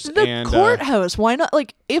 of course. The courthouse, why not?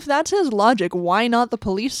 Like, if that's his logic, why not the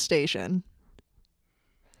police station?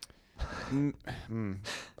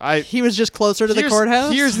 He was just closer to the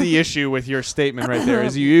courthouse? Here's the issue with your statement right there: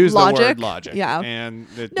 is you use Logic? the word logic. Yeah. And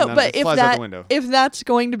No, but it flies out the window. if that's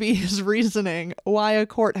going to be his reasoning, why a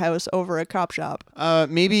courthouse over a cop shop?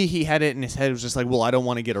 Maybe he had it in his head. It was just like, well, I don't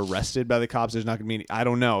want to get arrested by the cops. There's not going to be any. I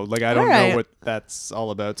don't know. Like, I don't All right. know what that's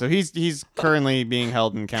all about. So he's currently being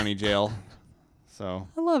held in county jail. So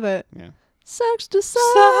I love it. yeah, Sucks to suck.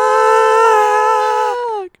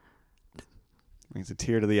 brings a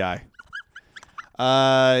tear to the eye.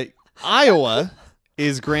 Iowa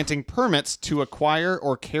is granting permits to acquire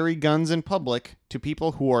or carry guns in public to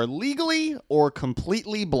people who are legally or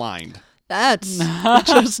completely blind. That's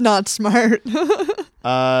just not smart.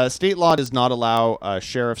 State law does not allow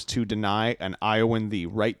sheriffs to deny an Iowan the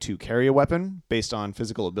right to carry a weapon based on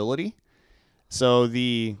physical ability. So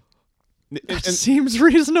It seems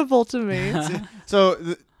reasonable to me.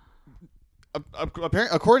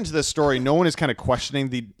 According to this story, no one is kind of questioning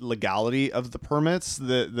the legality of the permits.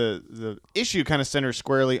 The issue kind of centers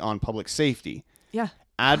squarely on public safety. Yeah.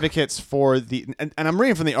 advocates for the and I'm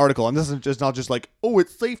reading from the article, and this is just not just like, oh,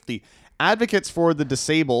 it's safety. Advocates for the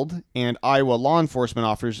disabled and Iowa law enforcement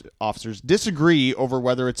officers disagree over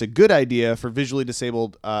whether it's a good idea for visually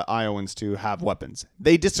disabled Iowans to have weapons.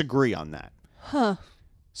 They disagree on that. Huh.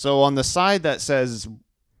 So on the side that says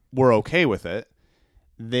we're okay with it,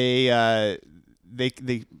 they've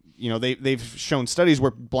shown studies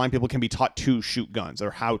where blind people can be taught to shoot guns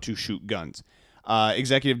or how to shoot guns.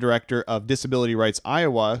 Executive Director of Disability Rights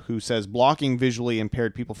Iowa, who says blocking visually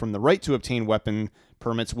impaired people from the right to obtain weapon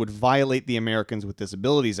permits would violate the Americans with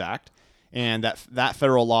Disabilities Act, and that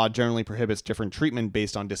federal law generally prohibits different treatment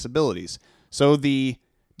based on disabilities. So the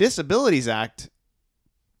Disabilities Act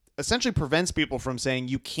essentially prevents people from saying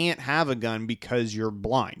you can't have a gun because you're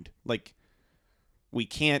blind. Like, we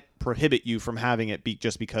can't prohibit you from having it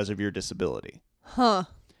just because of your disability. Huh.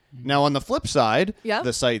 Now, on the flip side, Yeah.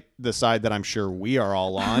 the side that I'm sure we are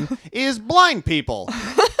all on, is blind people.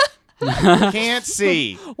 Can't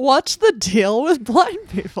see. What's the deal with blind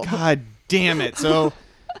people? God damn it. So,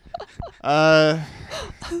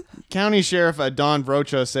 County Sheriff Don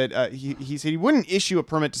Vrocha said he said he wouldn't issue a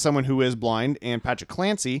permit to someone who is blind, and Patrick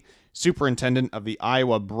Clancy, superintendent of the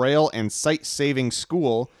Iowa Braille and Sight Saving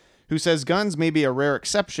School, who says guns may be a rare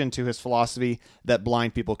exception to his philosophy that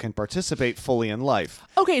blind people can participate fully in life.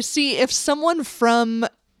 Okay, see, if someone from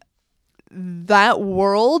that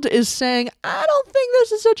world is saying, I don't think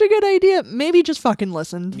this is such a good idea, maybe just fucking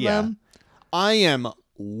listen to them. I am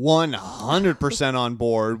 100% on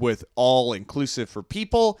board with all inclusive for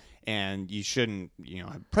people, and you shouldn't,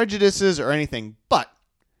 have prejudices or anything. But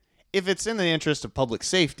if it's in the interest of public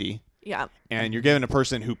safety, Yeah. and you're giving a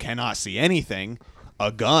person who cannot see anything a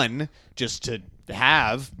gun just to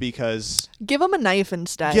have because Give them a knife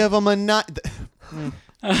instead. give them a knife.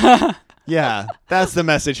 Yeah, that's the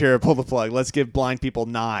message here at Pull the Plug. Let's give blind people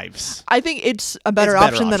knives. I think it's a better It's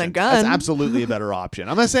option than a gun. That's absolutely a better option.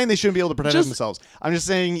 I'm not saying they shouldn't be able to protect Just- themselves. I'm just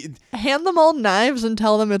saying, Hand them all knives and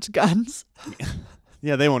tell them it's guns.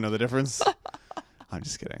 yeah, they won't know the difference. I'm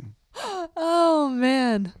just kidding. Oh,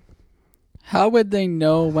 man. How would they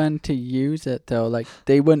know when to use it though? Like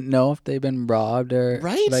they wouldn't know if they've been robbed or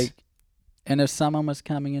Right? Like, and if someone was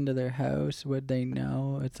coming into their house, would they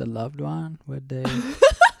know it's a loved one? Would they?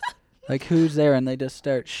 Like who's there and they just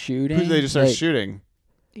start shooting? Who do they just start Like, shooting?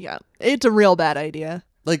 Yeah. It's a real bad idea.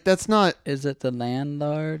 Like, that's not... Is it the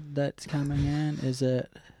landlord that's coming in? Is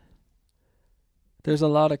it? There's a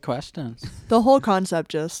lot of questions. The whole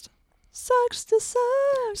concept just sucks to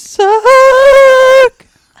suck. Suck.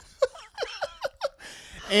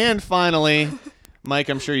 And finally, Mike,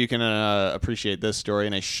 I'm sure you can appreciate this story.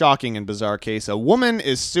 In a shocking and bizarre case, a woman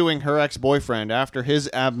is suing her ex-boyfriend after his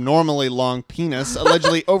abnormally long penis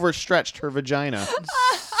allegedly overstretched her vagina.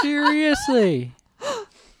 Seriously.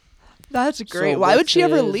 That's great. So Why would what's she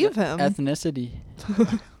ever his leave him? Ethnicity.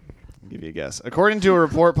 I'll give you a guess. According to a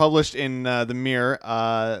report published in The Mirror,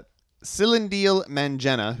 Silindil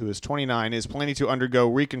Manjena, who is 29, is planning to undergo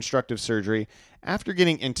reconstructive surgery after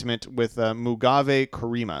getting intimate with Mugave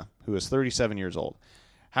Karima, who is 37 years old.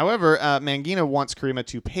 However, Mangina wants Karima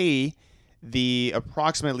to pay the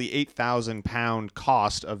approximately £8,000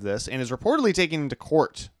 cost of this and is reportedly taken into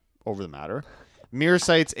court over the matter. Mirror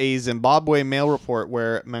cites a Zimbabwe Mail report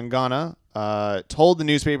where Mangana told the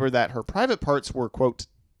newspaper that her private parts were, quote,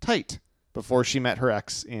 tight before she met her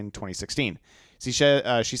ex in 2016. She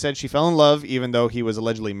said she fell in love even though he was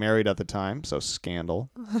allegedly married at the time, so scandal.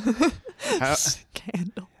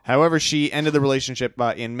 Scandal. However, she ended the relationship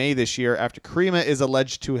in May this year after Karima is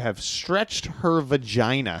alleged to have stretched her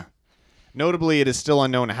vagina. Notably, it is still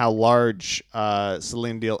unknown how large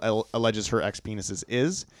Celine Dion alleges her ex-penis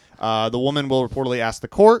is. The woman will reportedly ask the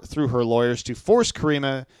court, through her lawyers, to force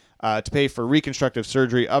Karima to pay for reconstructive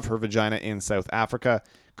surgery of her vagina in South Africa.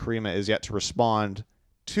 Karima is yet to respond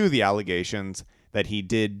to the allegations that he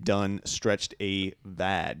stretched a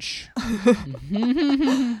vag.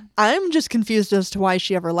 I'm just confused as to why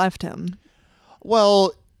she ever left him.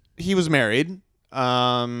 Well, he was married.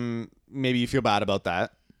 Maybe you feel bad about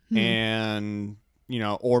that. And,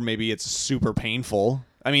 or maybe it's super painful.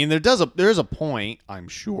 I mean, there is a point, I'm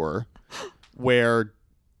sure, where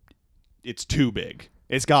it's too big.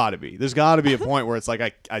 It's got to be. There's got to be a point where it's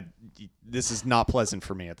like, this is not pleasant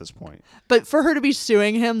for me at this point. But for her to be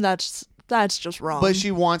suing him, that's just wrong. But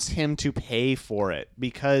she wants him to pay for it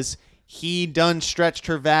because he done stretched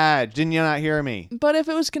her vag. Didn't you not hear me? But if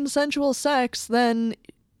it was consensual sex, then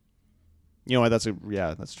You know what?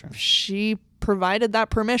 That's true. she provided that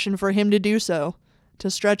permission for him to do so,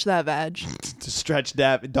 to stretch that vag. To stretch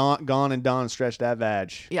that, Dawn stretched that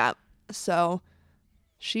vag. Yeah. So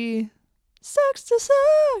she Sucks to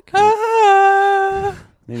suck.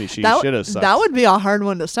 Maybe she That, should have sucked. that would be a hard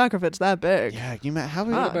one to suck if it's that big. Yeah, you how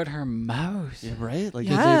What would about her mouth? yeah, right? Like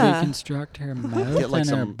Did Yeah. they reconstruct her mouth Get, like, and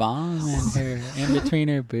her some- bum and her in between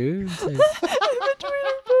her boobs? Or-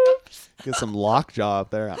 get some lockjaw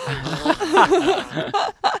up there.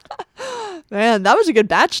 Man, that was a good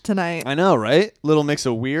batch tonight. I know, right? Little mix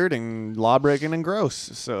of weird and law breaking and gross.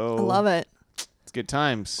 So I love it. It's good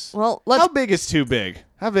times. Well, let's. How big is too big?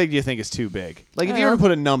 How big do you think is too big? Like if you Yeah. were to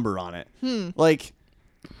put a number on it,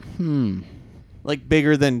 like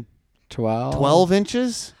bigger than 12. 12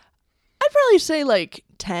 inches? I'd probably say like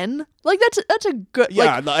 10. Like that's a good.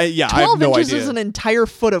 Yeah, Like, I have 12 no inches idea. is an entire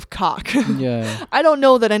foot of cock. Yeah. I don't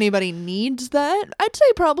know that anybody needs that. I'd say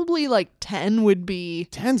probably like 10 would be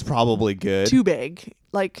 10's probably good. too big.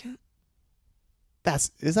 Like,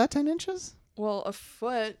 Is that 10 inches? well, a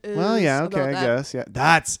foot is. Well, yeah, okay, about I that. guess. Yeah.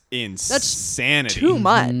 That's insanity. Too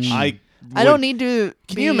much. I I don't need to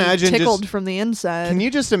Can be you imagine tickled just- from the inside. Can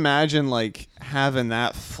you just imagine like having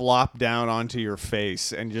that flop down onto your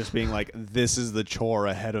face and just being like, this is the chore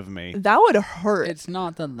ahead of me? That would hurt. It's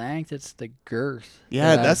not the length, it's the girth.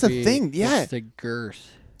 Yeah, That'd that's the be- thing, yeah. It's the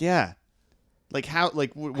girth. Yeah. Like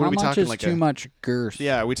what How are we much talking is like too much girth?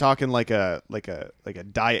 Yeah, are we talking like a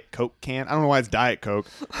Diet Coke can? I don't know why it's Diet Coke.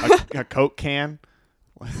 A Coke can?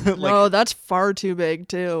 No, that's far too big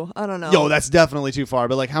too. I don't know. Yo, that's definitely too far.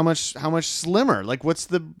 But like how much slimmer? Like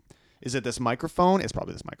is it this microphone? It's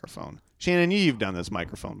probably this microphone. Shannon, you've done this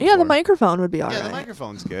microphone before. Yeah, the microphone would be alright. Yeah, the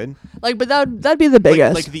microphone's good. Like, but that'd be the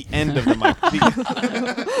biggest. Like the end of the mic.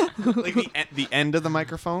 Like the end of the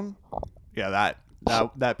microphone. Yeah,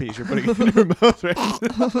 that piece you're putting in your mouth right now.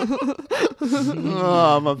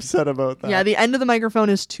 Oh, I'm upset about that. yeah, the end of the microphone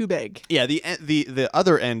is too big. Yeah, the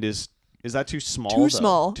other end is that too small? Too though?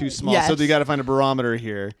 small. Too small. Yes. So you got to find a barometer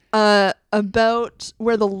here. About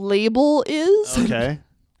where the label is. Okay.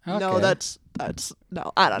 No, Okay. that's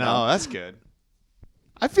no. I don't No, know. that's good.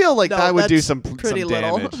 I feel like No, that would do that's some pretty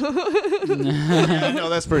damage. No,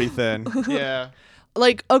 that's pretty thin. Yeah.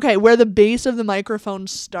 Like, okay, where the base of the microphone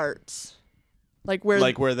starts. Like where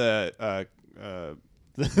the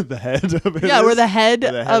the head of it. yeah, is. where the head,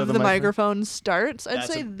 Where the head of the microphone starts. I'd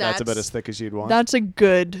say that's about as thick as you'd want. That's a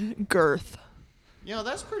good girth. Yeah,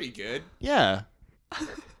 that's pretty good. Yeah.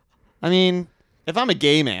 I mean, if I'm a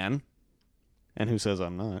gay man, and who says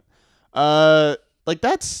I'm not, like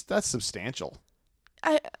that's substantial.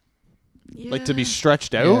 Like to be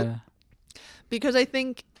stretched out. Yeah. Because I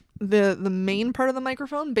think the main part of the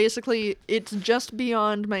microphone, basically, it's just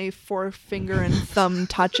beyond my forefinger and thumb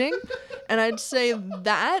touching, and I'd say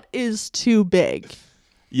that is too big.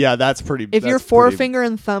 Yeah, that's pretty. If your that's pretty- forefinger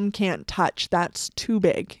and thumb can't touch, that's too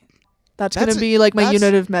big. That's That's gonna a- be like my that's-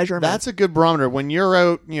 unit of measurement. That's a good barometer when you're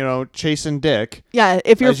out, chasing dick, yeah.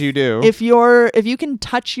 If you're as you do. if you can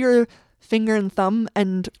touch your finger and thumb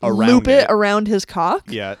and Around loop it it. around his cock,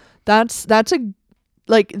 yeah,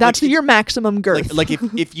 that's your maximum girth. like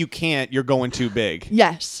if you can't, you're going too big.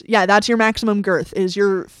 yes, yeah, that's your maximum girth. Is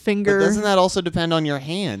your But finger? doesn't that also depend on your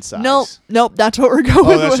hand size? Nope. That's what we're going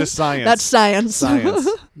Oh, that's with. just science. That's science. Science.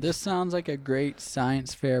 This sounds like a great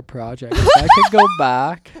science fair project. If I could go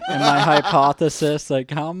back in my hypothesis, like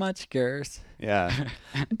how much girth? Yeah.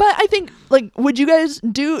 But I think, like, would you guys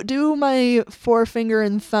do my forefinger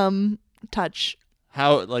and thumb touch?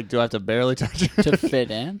 How do I have to barely touch it To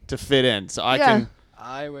fit in? to fit in? So I Yeah. can.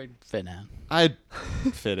 I would fit in. I'd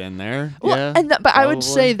fit in there. Well, yeah. but I would probably.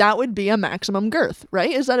 say that would be a maximum girth, right?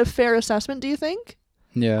 Is that a fair assessment? Do you think?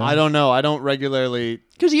 Yeah. I don't know. I don't regularly.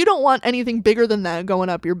 Because you don't want anything bigger than that going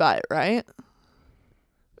up your butt, right?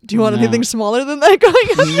 Do you want No. anything smaller than that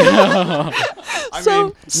going up? I So, mean,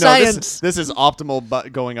 no, science. This is optimal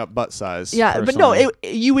butt going up butt size. Yeah, but no, personally.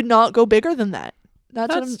 you would not go bigger than that.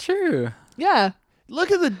 That's what I'm, That's true. yeah. Look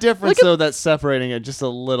at the difference though that separating it just a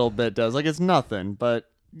little bit does. Like it's nothing, but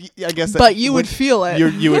I guess. But you would feel it.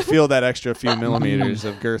 You would feel that extra few millimeters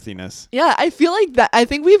of girthiness. Yeah, I feel like that. I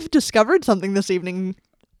think we've discovered something this evening.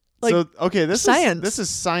 Like, so okay, science. This is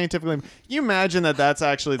scientifically. Can you imagine that that's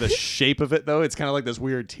actually the shape of it though? It's kind of like this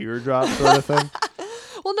weird teardrop sort of thing.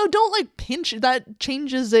 well, no, don't like pinch. That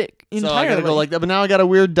changes it entirely. So I gotta go like that, but now I got a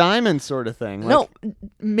weird diamond sort of thing. Like, no,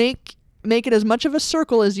 make it as much of a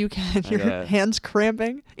circle as you can. Your Okay. hands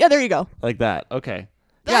cramping. Yeah, there you go. like that. Okay,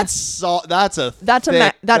 Yeah. that's a That's a thick,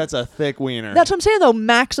 ma- that's a thick wiener. That's what I'm saying though.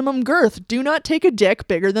 Maximum girth. Do not take a dick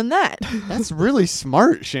bigger than that. That's really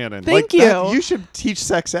smart, Shannon. Thank Like, you. You should teach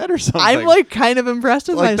sex ed or something. I'm like kind of impressed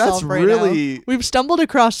with Like, myself that's right really- now. We've stumbled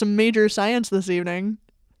across some major science this evening.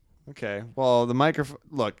 Okay. Well, the microphone.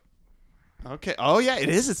 Look. Okay. Oh yeah, it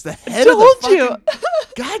is. It's the head Told of the you. fucking.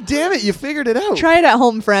 God damn it, you figured it out. Try it at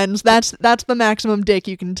home, friends. That's the maximum dick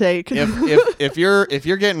you can take. if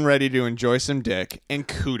you're getting ready to enjoy some dick, and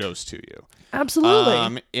kudos to you.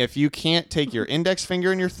 Absolutely. If you can't take your index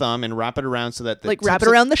finger and your thumb and wrap it around so that the wrap it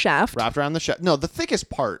around the shaft. Wrapped around the shaft. No, the thickest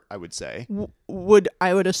part, I would say. Would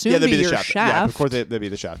assume that'd be the your shaft. shaft. Yeah, before that'd be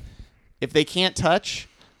the shaft. If they can't touch,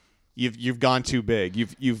 you've gone too big.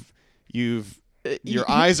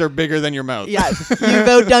 Your eyes are bigger than your mouth. Yeah, you've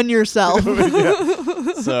outdone yourself.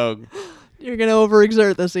 So you're gonna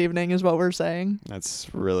overexert this evening, is what we're saying.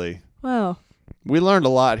 that's really. Wow. We learned a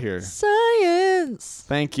lot here. Science.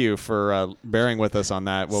 Thank you for bearing with us on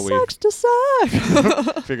that. Well, Sucks to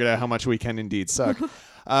suck. we figured out how much we can indeed suck. If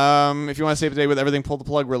you want to stay up to date with everything Pull the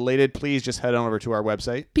Plug related, please just head on over to our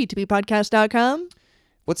website. p2ppodcast.com.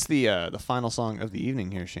 What's the final song of the evening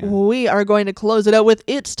here, Shannon? We are going to close it out with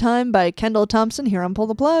It's Time by Kendall Thompson here on Pull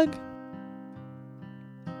the Plug.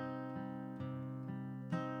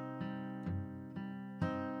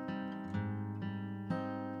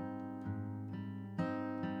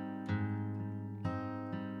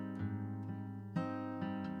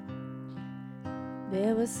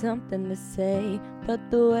 There was something to say, but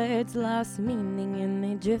the words lost meaning and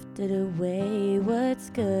they drifted away. What's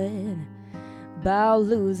good about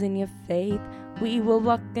losing your faith? We were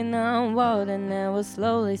walking on water, now we're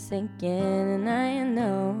slowly sinking. And I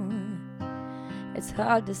know it's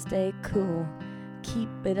hard to stay cool, keep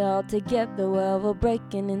it all together while we're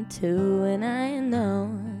breaking in two. And I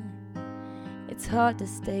know it's hard to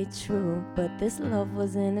stay true, but this love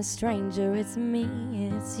wasn't a stranger. It's me,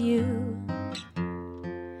 it's you.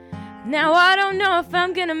 Now I don't know if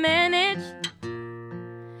I'm gonna manage,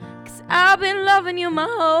 'cause I've been loving you my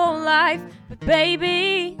whole life. But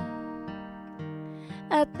baby,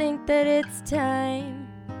 I think that it's time.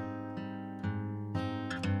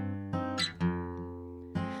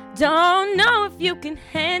 Don't know if you can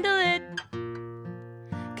handle it,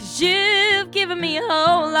 'cause you've given me a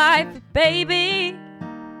whole life. But baby,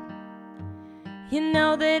 you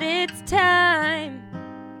know that it's time.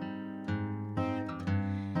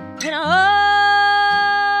 And all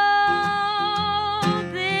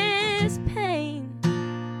this pain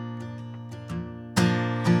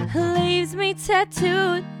leaves me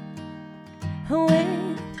tattooed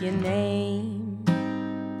with your name.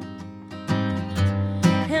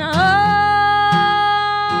 And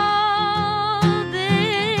all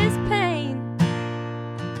this pain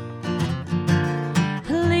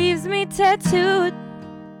leaves me tattooed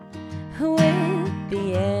with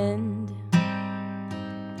the end.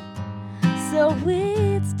 So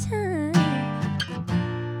it's time.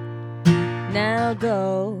 Now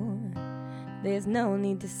go. There's no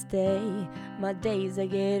need to stay. My days are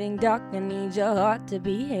getting dark. I need your heart to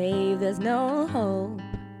behave. There's no hope.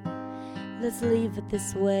 Let's leave it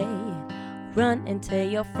this way. Run and tell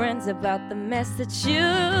your friends about the mess that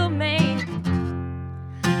you made.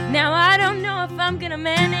 Now I don't know if I'm gonna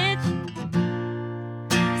manage,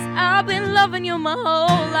 'cause I've been loving you my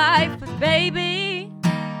whole life. But baby,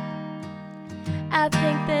 I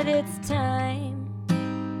think that it's time.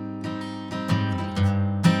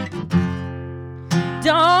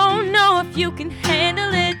 Don't know if you can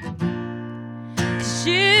handle it, 'cause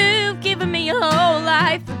you've given me your whole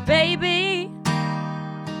life. But baby,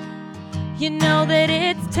 you know that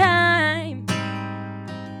it's time.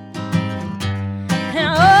 And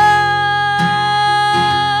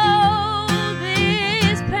all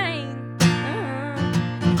this pain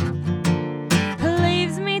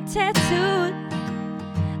leaves me tattooed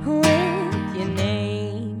with your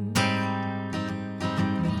name.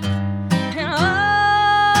 And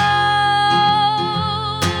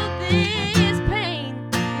all this pain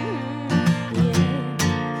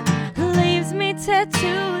leaves me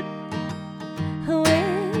tattooed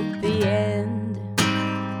with the end.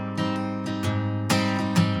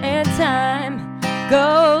 And time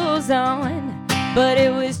goes on, but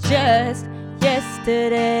it was just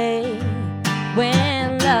yesterday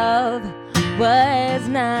when love was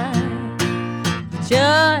not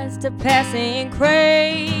just a passing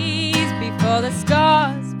craze, before the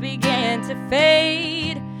scars began to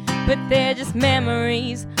fade. But they're just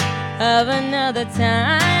memories of another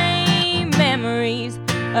time, memories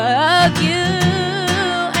of you.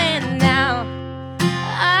 And now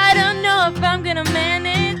I don't know if I'm gonna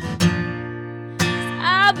manage, 'cause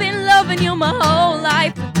I've been loving you my whole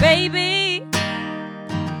life. But baby,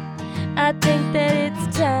 I think that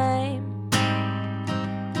it's time.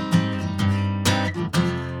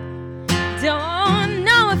 Don't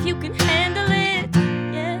know if you can handle it,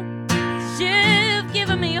 yeah, 'cause you've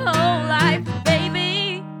given me your whole life. But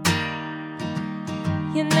baby,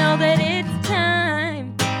 you know that it's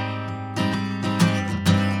time.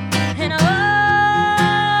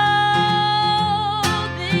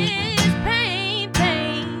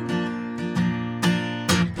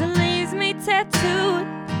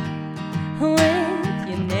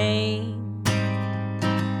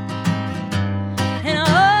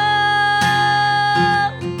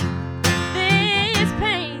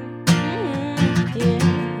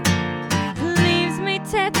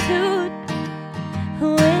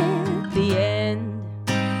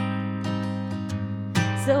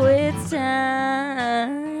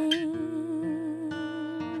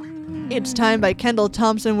 It's Time by Kendall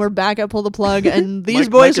Thompson. We're back at Pull the Plug, and these Mike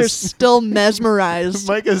boys are is- still mesmerized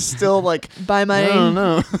Mike is still like, by I don't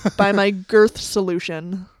my know. by my girth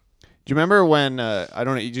solution. Do you remember when I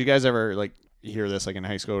don't know? Did you guys ever like hear this like in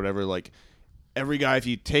high school or whatever? Like every guy, if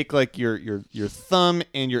you take like your thumb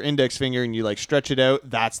and your index finger and you like stretch it out,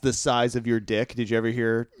 that's the size of your dick. Did you ever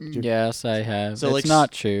hear? Yes, I have. So, It's like,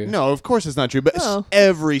 not true. No, of course it's not true. But Oh.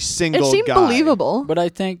 every single It seemed guy. believable. But I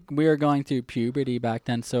think we were going through puberty back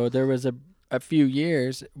then, so there was a few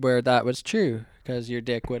years where that was true, because your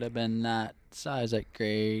dick would have been that size at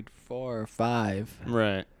grade 4 or 5.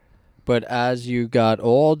 Right. But as you got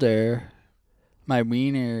older, my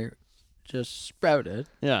wiener just sprouted,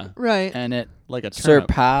 Yeah. Right. and it Like a turnip.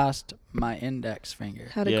 surpassed my index finger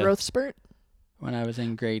Had a Yeah. growth spurt. when I was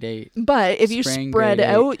in grade 8. But if you Spring spread grade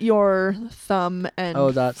eight. out your thumb and Oh,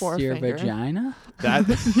 that's forefinger, your vagina? That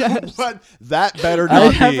Yes. what? That better I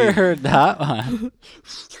not be. never heard that one.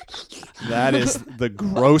 That is the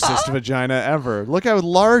grossest vagina ever. Look how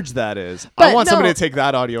large that is. I But want somebody no. to take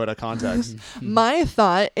that audio out of context. My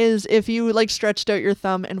thought is if you like stretched out your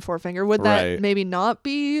thumb and forefinger, would that Right. maybe not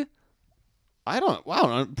be I don't.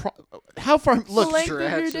 Wow. How far? Look. length of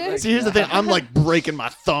your dick? See, here's the thing. I'm like breaking my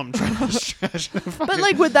thumb trying to stretch. But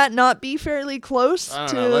like, would that not be fairly close I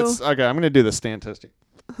to? don't know. Okay. I'm gonna do the statistic.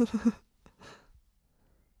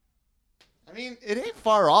 I mean, it ain't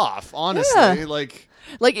far off, honestly. Yeah. Like,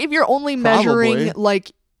 Like, if you're only Probably. measuring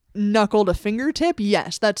like knuckle to fingertip,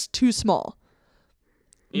 yes, that's too small.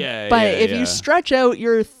 yeah. But if you stretch out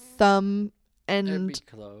your thumb It'd be and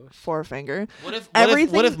close. forefinger, what if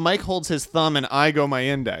everything- Mike holds his thumb and I go my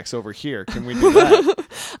index over here? Can we do that?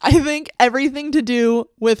 I think everything to do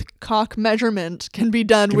with cock measurement can be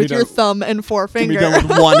done Can be with your done- thumb and Can forefinger. be done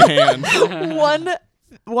with one hand.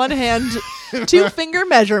 one hand, 2 finger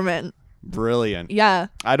measurement. Brilliant. Yeah.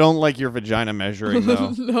 I don't like your vagina measuring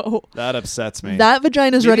though. No. That upsets me. That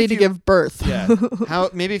vagina's Maybe ready if to you- give birth. Yeah.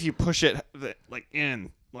 How? Maybe if you push it like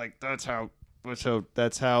in, like that's how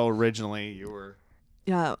originally you were.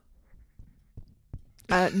 Yeah.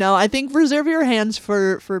 No, I think reserve your hands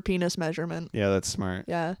for penis measurement. Yeah, that's smart.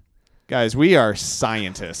 Yeah. Guys, we are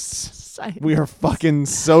scientists. Sci- We are fucking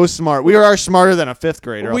so smart. We are smarter than a 5th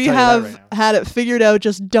grader. I'll we tell have you that right now. had it figured out.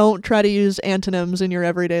 Just don't try to use antonyms in your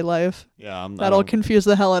everyday life. Yeah, That'll confuse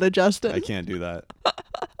the hell out of Justin. I can't do that.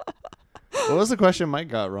 What was the question Mike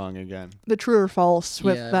got wrong again? The true or false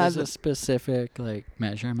with yeah, that there's a specific like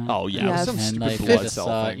measurement. Oh yeah, it Yeah, was some and stupid like blood just,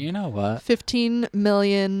 cell thing. you know what? 15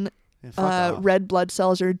 million Yeah, fuck off. red blood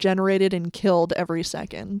cells are generated and killed every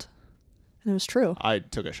second. And it was true. I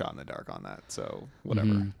took a shot in the dark on that, so whatever.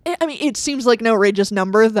 Mhm. I mean, it seems like an outrageous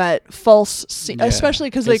number that false, Yeah. especially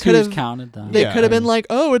because they 'Cause could who's have counted them. they Yeah. could have been like,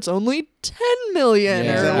 oh, it's only 10 million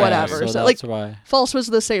Yeah, or exactly. whatever. So So like, that's why. false was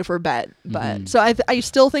the safer bet. But Mhm. so I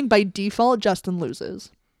still think by default Justin loses.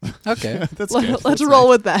 Okay. That's good. Let's That's roll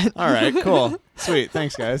nice. with that. All right, cool, sweet.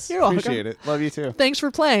 Thanks, guys. You're welcome. Appreciate it. Love you too. Thanks for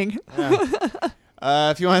playing. Yeah.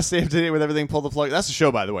 If you want to stay up to date with everything, pull the plug. That's the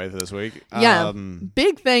show, by the way, for this week. Yeah.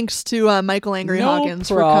 Big thanks to Michael Angry no Hawkins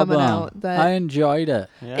problem. for coming out. That I enjoyed it.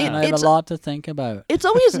 Yeah. And I have It's- a lot to think about. it's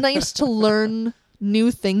always nice to learn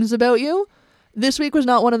new things about you. This week was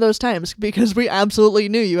not one of those times because we absolutely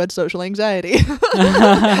knew you had social anxiety.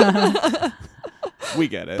 We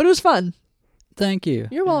get it. But it was fun. Thank you.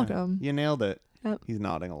 You're welcome. You nailed it. Yep. He's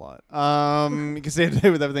nodding a lot. You can stay up to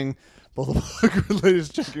date with everything. Pull the plug.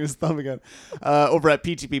 Latest checking his thumb again. Over at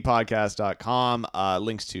ptppodcast.com.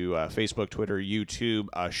 Links to Facebook, Twitter, YouTube,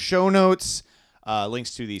 show notes.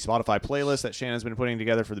 Links to the Spotify playlist that Shannon's been putting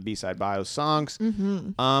together for the B-side bio songs.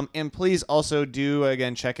 Mm-hmm. And please also do,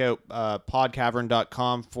 again, check out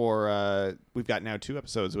podcavern.com for, we've got now 2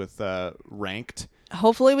 episodes with Ranked.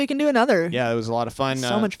 Hopefully we can do another. Yeah, it was a lot of fun.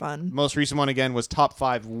 So much fun. Most recent one, again, was Top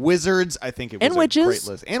 5 Wizards. I think it was And a witches. great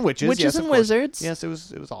list. And witches. Witches yes, and of course. wizards. Yes, it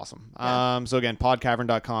was awesome. Yeah. So again,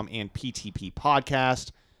 podcavern.com and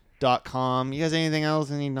ptppodcast.com. You guys anything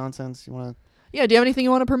else? Any nonsense you want Yeah, do you have anything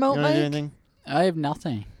you want to promote, to do? Mike? Anything? I have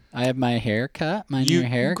nothing. I have my haircut, my new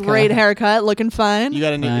haircut. Great haircut, looking fine. You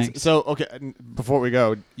got any? Thanks. So okay, before we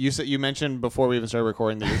go, you mentioned before we even started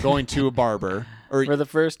recording that you're going to a barber. Or For the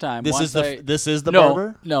first time. this Once is the I- this is the no,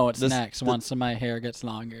 barber. No, it's This- next. the- Once my hair gets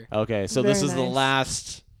longer. Okay, so Very this is the nice.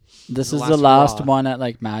 last. This The is last the last hurrah. one at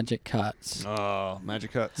like Magic Cuts, Oh,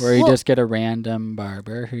 magic cuts. where you Well- just get a random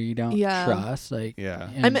barber who you don't Yeah. trust. Like, Yeah.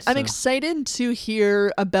 and I'm so- excited to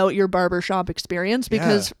hear about your barbershop experience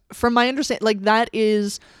because from my understanding, like that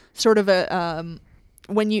is sort of a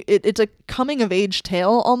when you it's a coming of age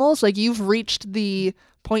tale almost. Like you've reached the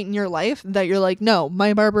point in your life that you're like, no,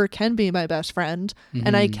 my barber can be my best friend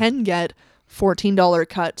and I Mhm. can get $14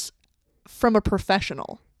 cuts from a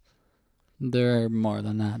professional. They're more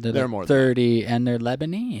than that. They're like more than 30, and they're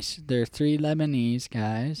Lebanese. They're 3 Lebanese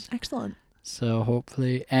guys. Excellent. So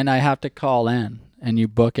hopefully, and I have to call in, and you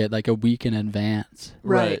book it like a week in advance.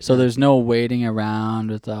 Right. So there's no waiting around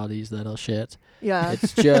with all these little shits. Yeah.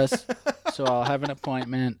 It's just, so I'll have an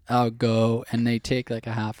appointment, I'll go, and they take like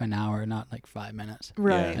a half an hour, not like 5 minutes.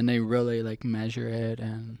 Right. And they really like measure it,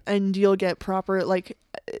 And you'll get proper, like,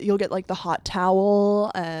 you'll get like the hot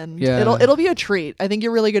towel, and Yeah. it'll be a treat. I think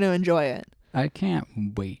you're really going to enjoy it. I can't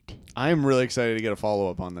wait. I'm really excited to get a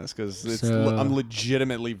follow-up on this because So- I'm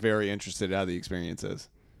legitimately very interested in how the experience is.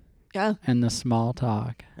 Yeah. And the small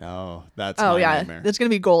talk, Oh, that's Oh my yeah. nightmare. It's going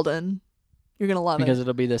to be golden. You're going to love because it.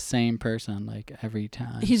 it'll be the same person like every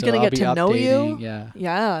time. He's So gonna I'll get be to know you? updating, Yeah.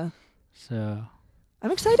 Yeah. So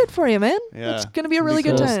I'm excited for you, man. Yeah. It's going to be a really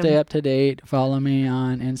good so time. stay up to date. Follow me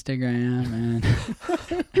on Instagram and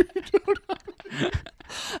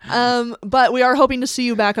But we are hoping to see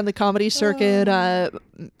you back on the comedy circuit,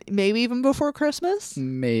 maybe even before Christmas.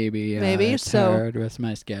 maybe. Maybe, It's so- hard with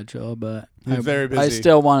my schedule, but You're very I busy.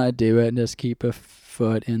 still want to do it and just keep a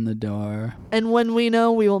foot in the door. And when we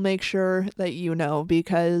know, we will make sure that you know,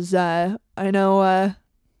 because I know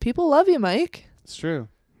people love you, Mike. It's true.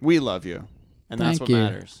 We love you, and that's Thank what you.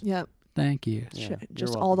 matters. Yep. Thank you. Yeah, you're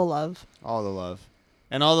Just welcome. all the love. All the love.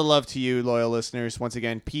 And all the love to you, loyal listeners. Once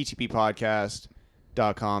again,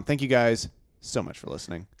 ptppodcast.com. Thank you guys so much for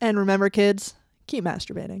listening. And remember, kids, keep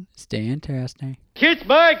masturbating. Stay interesting. Kiss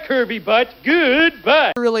my curvy butt.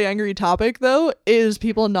 Goodbye. A really angry topic, though, is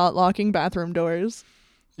people not locking bathroom doors.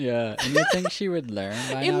 Yeah, and you think she would learn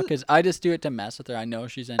by now? In- Because I just do it to mess with her. I know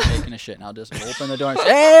she's in taking a shit, and I'll just open the door and say,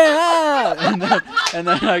 "Hey, ah!" and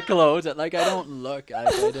then I close it. Like I don't look. I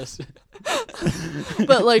just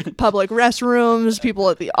But, like, public restrooms, people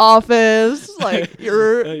at the office, like,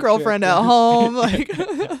 your I girlfriend check at home. Like,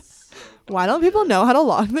 why don't people know how to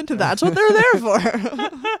lock them? That's what they're there for.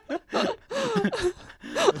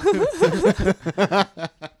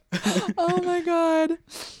 Oh, my God.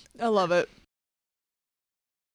 I love it.